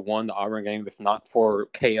would have won the Auburn game if not for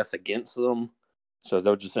chaos against them. So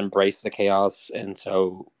they'll just embrace the chaos, and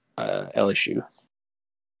so LSU.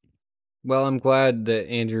 Well, I'm glad that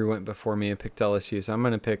Andrew went before me and picked LSU, so I'm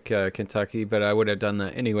going to pick Kentucky, but I would have done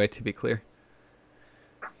that anyway, to be clear.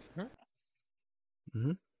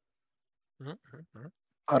 Mm-hmm.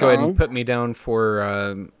 Go ahead and put me down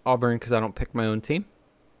for Auburn because I don't pick my own team.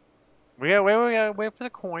 We gotta wait for the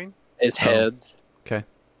coin. It's heads. Okay.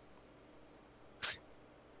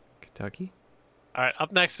 Kentucky. All right.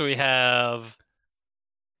 Up next, we have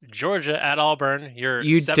Georgia at Auburn.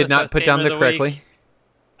 You did not put down the correctly.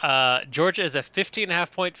 Georgia is a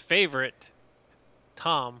 15.5-point favorite.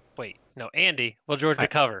 Andy. Will Georgia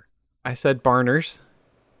cover? I said Barners.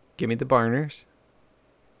 Give me the Barners.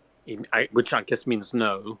 Which I guess means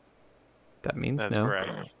no. That means That's no.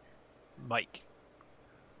 correct. Mike.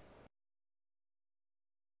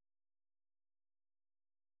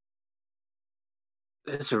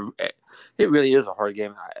 It really is a hard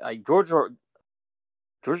game. Like Georgia's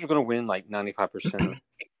going to win like 95%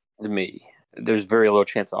 to me. There's very low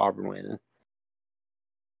chance of Auburn winning.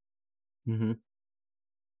 Mm-hmm.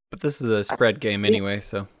 But this is a spread game anyway,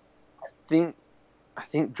 so I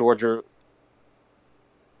think Georgia.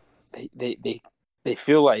 They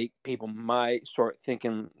feel like people might start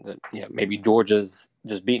thinking that maybe Georgia's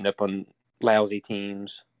just beating up on lousy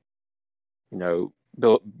teams,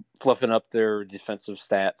 fluffing up their defensive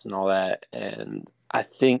stats and all that. And I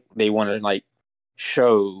think they want to like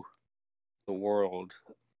show the world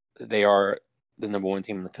that they are the number one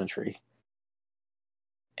team in the country,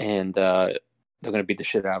 and they're going to beat the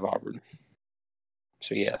shit out of Auburn.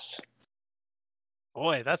 So yes.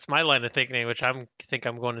 Boy, that's my line of thinking, which I'm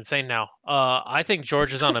going insane now. I think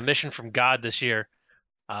Georgia's on a mission from God this year,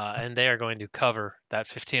 and they are going to cover that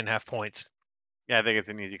 15.5 points. Yeah, I think it's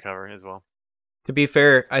an easy cover as well. To be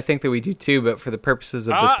fair, I think that we do too, but for the purposes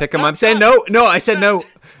of this pick'em, I'm saying no. No, I said no.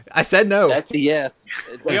 I said no. That's a yes.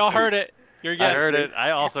 We all heard it. Your yes. I heard it. I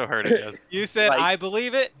also heard it. Yes. You said Like, I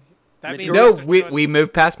believe it. That means No, that's what you're doing. we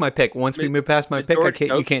moved past my pick. Once we move past my pick,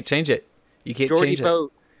 you can't change it. You can't Jordy, change it.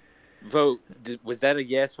 vote. Was that a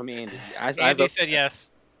yes from Andy? Andy said yes.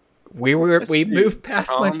 We moved past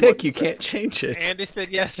my Tom, pick. what'd You you say? can't change it. Andy said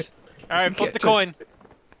yes. All right, flip can't the change coin.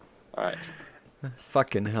 All right.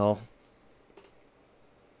 Fucking hell.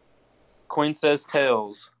 Coin says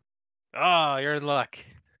tails. Oh, you're in luck.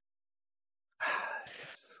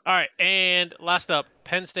 All right, and last up,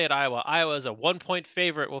 Penn State, Iowa. Iowa is a 1-point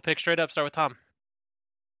favorite. We'll pick straight up. Start with Tom.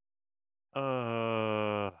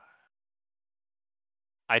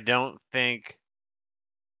 I don't think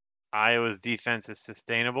Iowa's defense is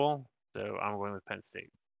sustainable, so I'm going with Penn State.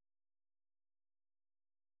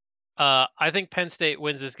 I think Penn State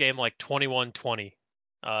wins this game like 21-20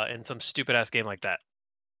 in some stupid-ass game like that.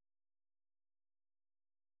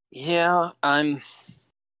 Yeah, I'm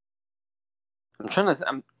trying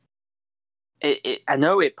to. I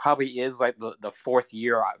know it probably is like the fourth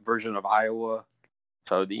year version of Iowa,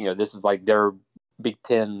 so this is like their Big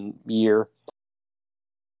Ten year.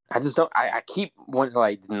 I just don't. I keep wanting to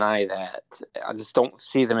like deny that. I just don't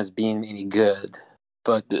see them as being any good,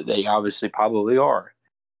 but they obviously probably are.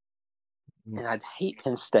 And I'd hate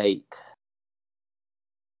Penn State.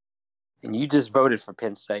 And you just voted for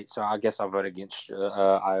Penn State, so I guess I'll vote against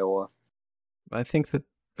Iowa. I think that.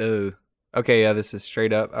 Okay, yeah, this is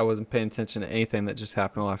straight up. I wasn't paying attention to anything that just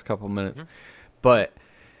happened the last couple of minutes, but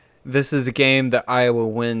this is a game that Iowa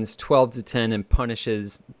wins 12-10 and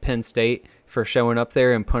punishes Penn State for showing up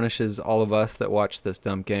there and punishes all of us that watched this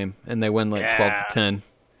dumb game, and they win like 12-10.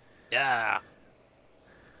 Yeah.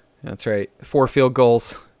 That's right. 4 field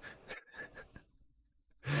goals.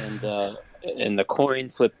 And the coin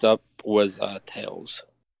flipped up was tails.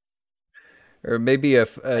 Or maybe a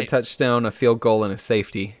touchdown, a field goal, and a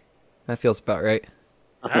safety. That feels about right.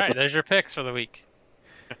 All right, there's your picks for the week.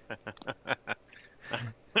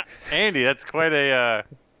 Andy, that's quite a.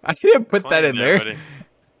 I didn't put that in claim there. buddy.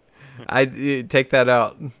 I take that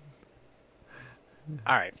out. All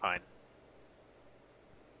right, fine.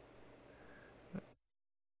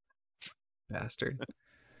 Bastard.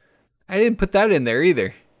 I didn't put that in there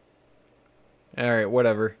either. All right,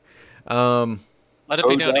 whatever. Let it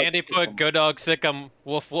be Go known. Dog Andy put Sick'em. Go Dog Sick'em,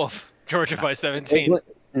 Woof Woof, Georgia by 17.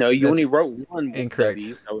 No, you That's only wrote one. incorrect.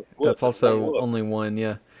 W. No, That's one also whoop. only one,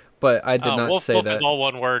 yeah. But I did not Woof say Woof that. is all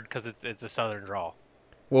one word because it's a southern drawl.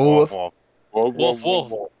 Woof. Woof, Woof,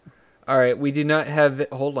 woof. All right, we do not have.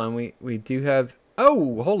 Hold on, we do have.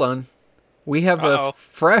 Oh, hold on. We have Uh-oh. a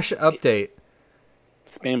fresh update.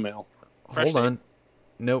 Spam mail. Fresh Hold on.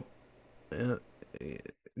 Nope.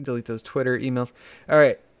 Delete those Twitter emails. All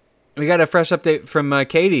right, we got a fresh update from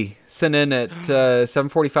Katie sent in at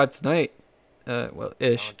 7:45 tonight. Well,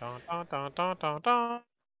 ish. Dun, dun, dun, dun, dun, dun.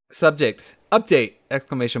 Subject update!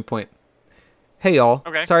 Exclamation point. Hey y'all.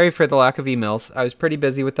 Okay. Sorry for the lack of emails. I was pretty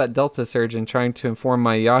busy with that Delta surge and trying to inform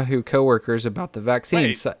my Yahoo coworkers about the vaccine.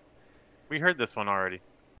 Wait. We heard this one already.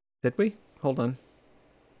 Did we? Hold on.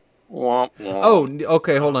 Womp, womp. Oh,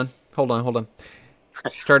 okay. Hold on.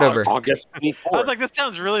 Start over. August I was 24th. like, this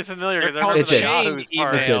sounds really familiar They're because I called It remember the did. Yahoo's chain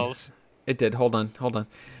part. It did. emails. It did. Hold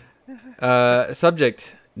on.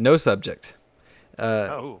 Subject. No subject.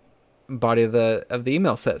 Oh, Body of the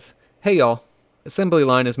email says, "Hey y'all. Assembly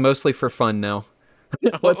line is mostly for fun now.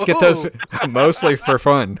 Let's get those mostly for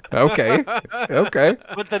fun. Okay. Okay.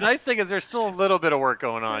 but the nice thing is there's still a little bit of work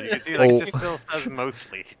going on. You can see, like, Oh. it just still says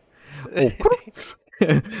mostly.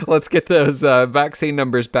 Let's get those vaccine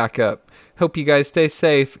numbers back up. Hope you guys stay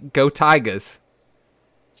safe. Go Tigers."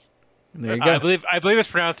 And there you go. I believe it's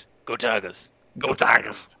pronounced Go Tigers. Go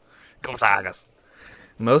Tigers. Go Tigers.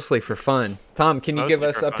 Mostly for fun. Tom, can you give Mostly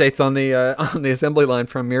us for fun. updates on the assembly line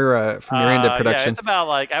from your end of Yeah, production? it's about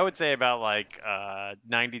like, I would say about like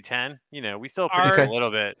 90-10. You know, we still Are- produce Okay. a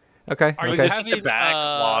little bit. Okay. Are you Okay. This is the having,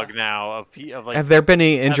 backlog now of like. Have there been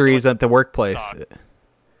any injuries what at the workplace? thought.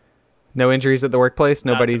 No injuries at the workplace.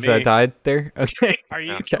 Not to Nobody's me. died there. Okay. Are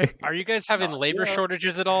you Okay. are you guys having labor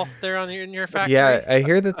shortages at all there in your factory? Yeah, I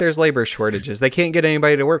hear that there's labor shortages. They can't get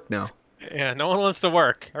anybody to work now. Yeah, no one wants to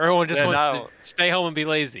work. Everyone just Yeah, wants no. to stay home and be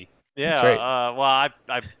lazy. Yeah. That's right. Well,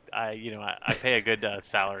 I pay a good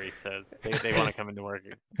salary, so they want to come into work.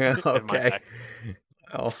 in my Okay. back.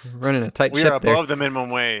 Oh, running a tight We ship are there. above the minimum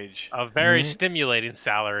wage. A very Alright. stimulating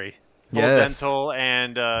salary. Full Yes. dental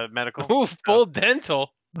and medical. Ooh, full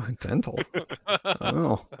dental. Dental.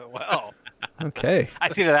 Oh, Well, okay. I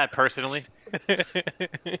see to that personally.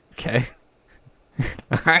 Okay.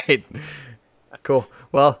 All right. Cool.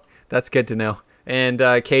 Well, that's good to know. And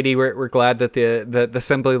Katie, we're glad that the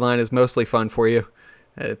assembly line is mostly fun for you.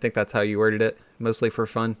 I think that's how you worded it. Mostly for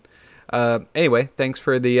fun. Anyway, thanks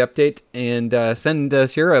for the update, and send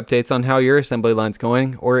us your updates on how your assembly line's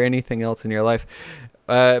going or anything else in your life,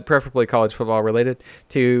 preferably college football related,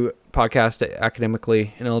 to podcast at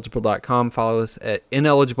academicallyineligible.com. Follow us at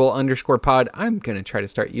ineligible_pod. I'm going to try to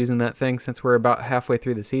start using that thing since we're about halfway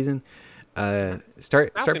through the season.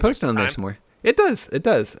 Start seems like posting on there time. some more. It does.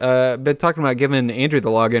 Been talking about giving Andrew the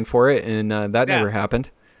login for it, and that Yeah. never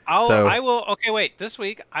happened. I will. Okay, wait. This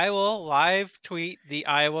week I will live tweet the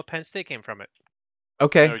Iowa Penn State game from it.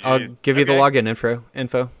 Okay, Oh, I'll geez. give you the Okay. login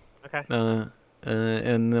info. Okay.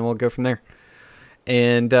 And then we'll go from there.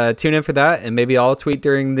 And tune in for that, and maybe I'll tweet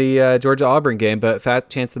during the Georgia-Auburn game, but fat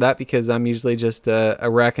chance of that because I'm usually just a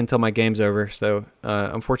wreck until my game's over. So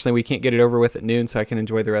unfortunately, we can't get it over with at noon, so I can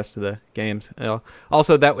enjoy the rest of the games.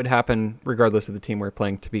 Also, that would happen regardless of the team we're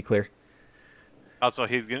playing, to be clear. Also,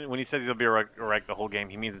 when he says he'll be a wreck the whole game,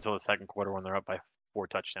 he means until the second quarter when they're up by 4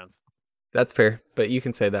 touchdowns. That's fair, but you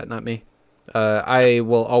can say that, not me. I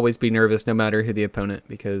will always be nervous no matter who the opponent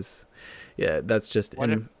because, yeah, that's just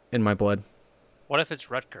in my blood. What if it's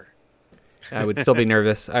Rutger? I would still be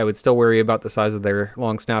nervous. I would still worry about the size of their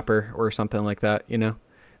long snapper or something like that. You know,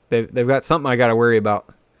 they've got something I got to worry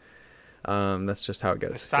about. That's just how it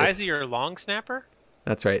goes. The size of your long snapper?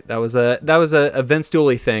 That's right. That was a Vince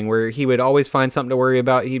Dooley thing where he would always find something to worry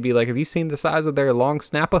about. He'd be like, "Have you seen the size of their long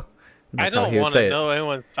snapper?" And I that's how don't he would want say to it. know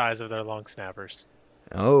anyone's size of their long snappers.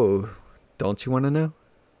 Oh, don't you want to know?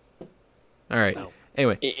 All right. No.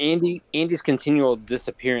 Anyway, Andy's continual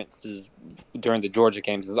disappearances during the Georgia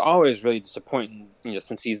games is always really disappointing,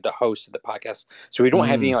 since he's the host of the podcast. So we don't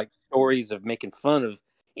have any stories of making fun of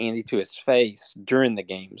Andy to his face during the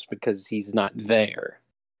games because he's not there.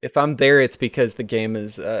 if I'm there, it's because the game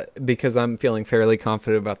is because I'm feeling fairly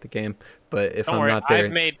confident about the game. But if Don't I'm worry, not there,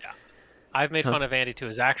 I've made fun of Andy to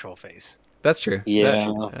his actual face. that's true.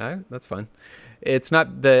 Yeah. That's fun. It's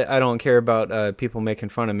not that I don't care about people making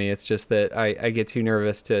fun of me. It's just that I get too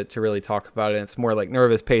nervous to really talk about it. It's more like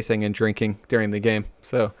nervous pacing and drinking during the game.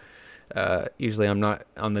 So usually I'm not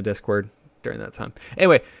on the Discord during that time.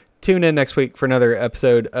 Anyway, tune in next week for another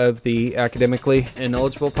episode of the Academically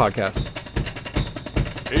Ineligible podcast.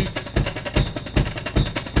 Peace.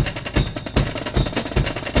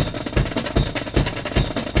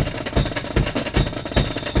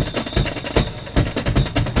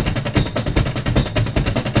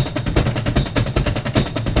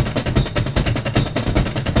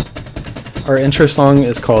 Our intro song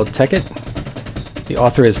is called Tech It. The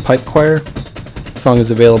author is Pipe Choir. The song is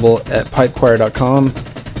available at pipechoir.com,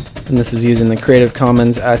 and this is using the Creative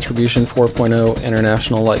Commons Attribution 4.0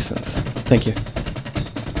 International License. Thank you.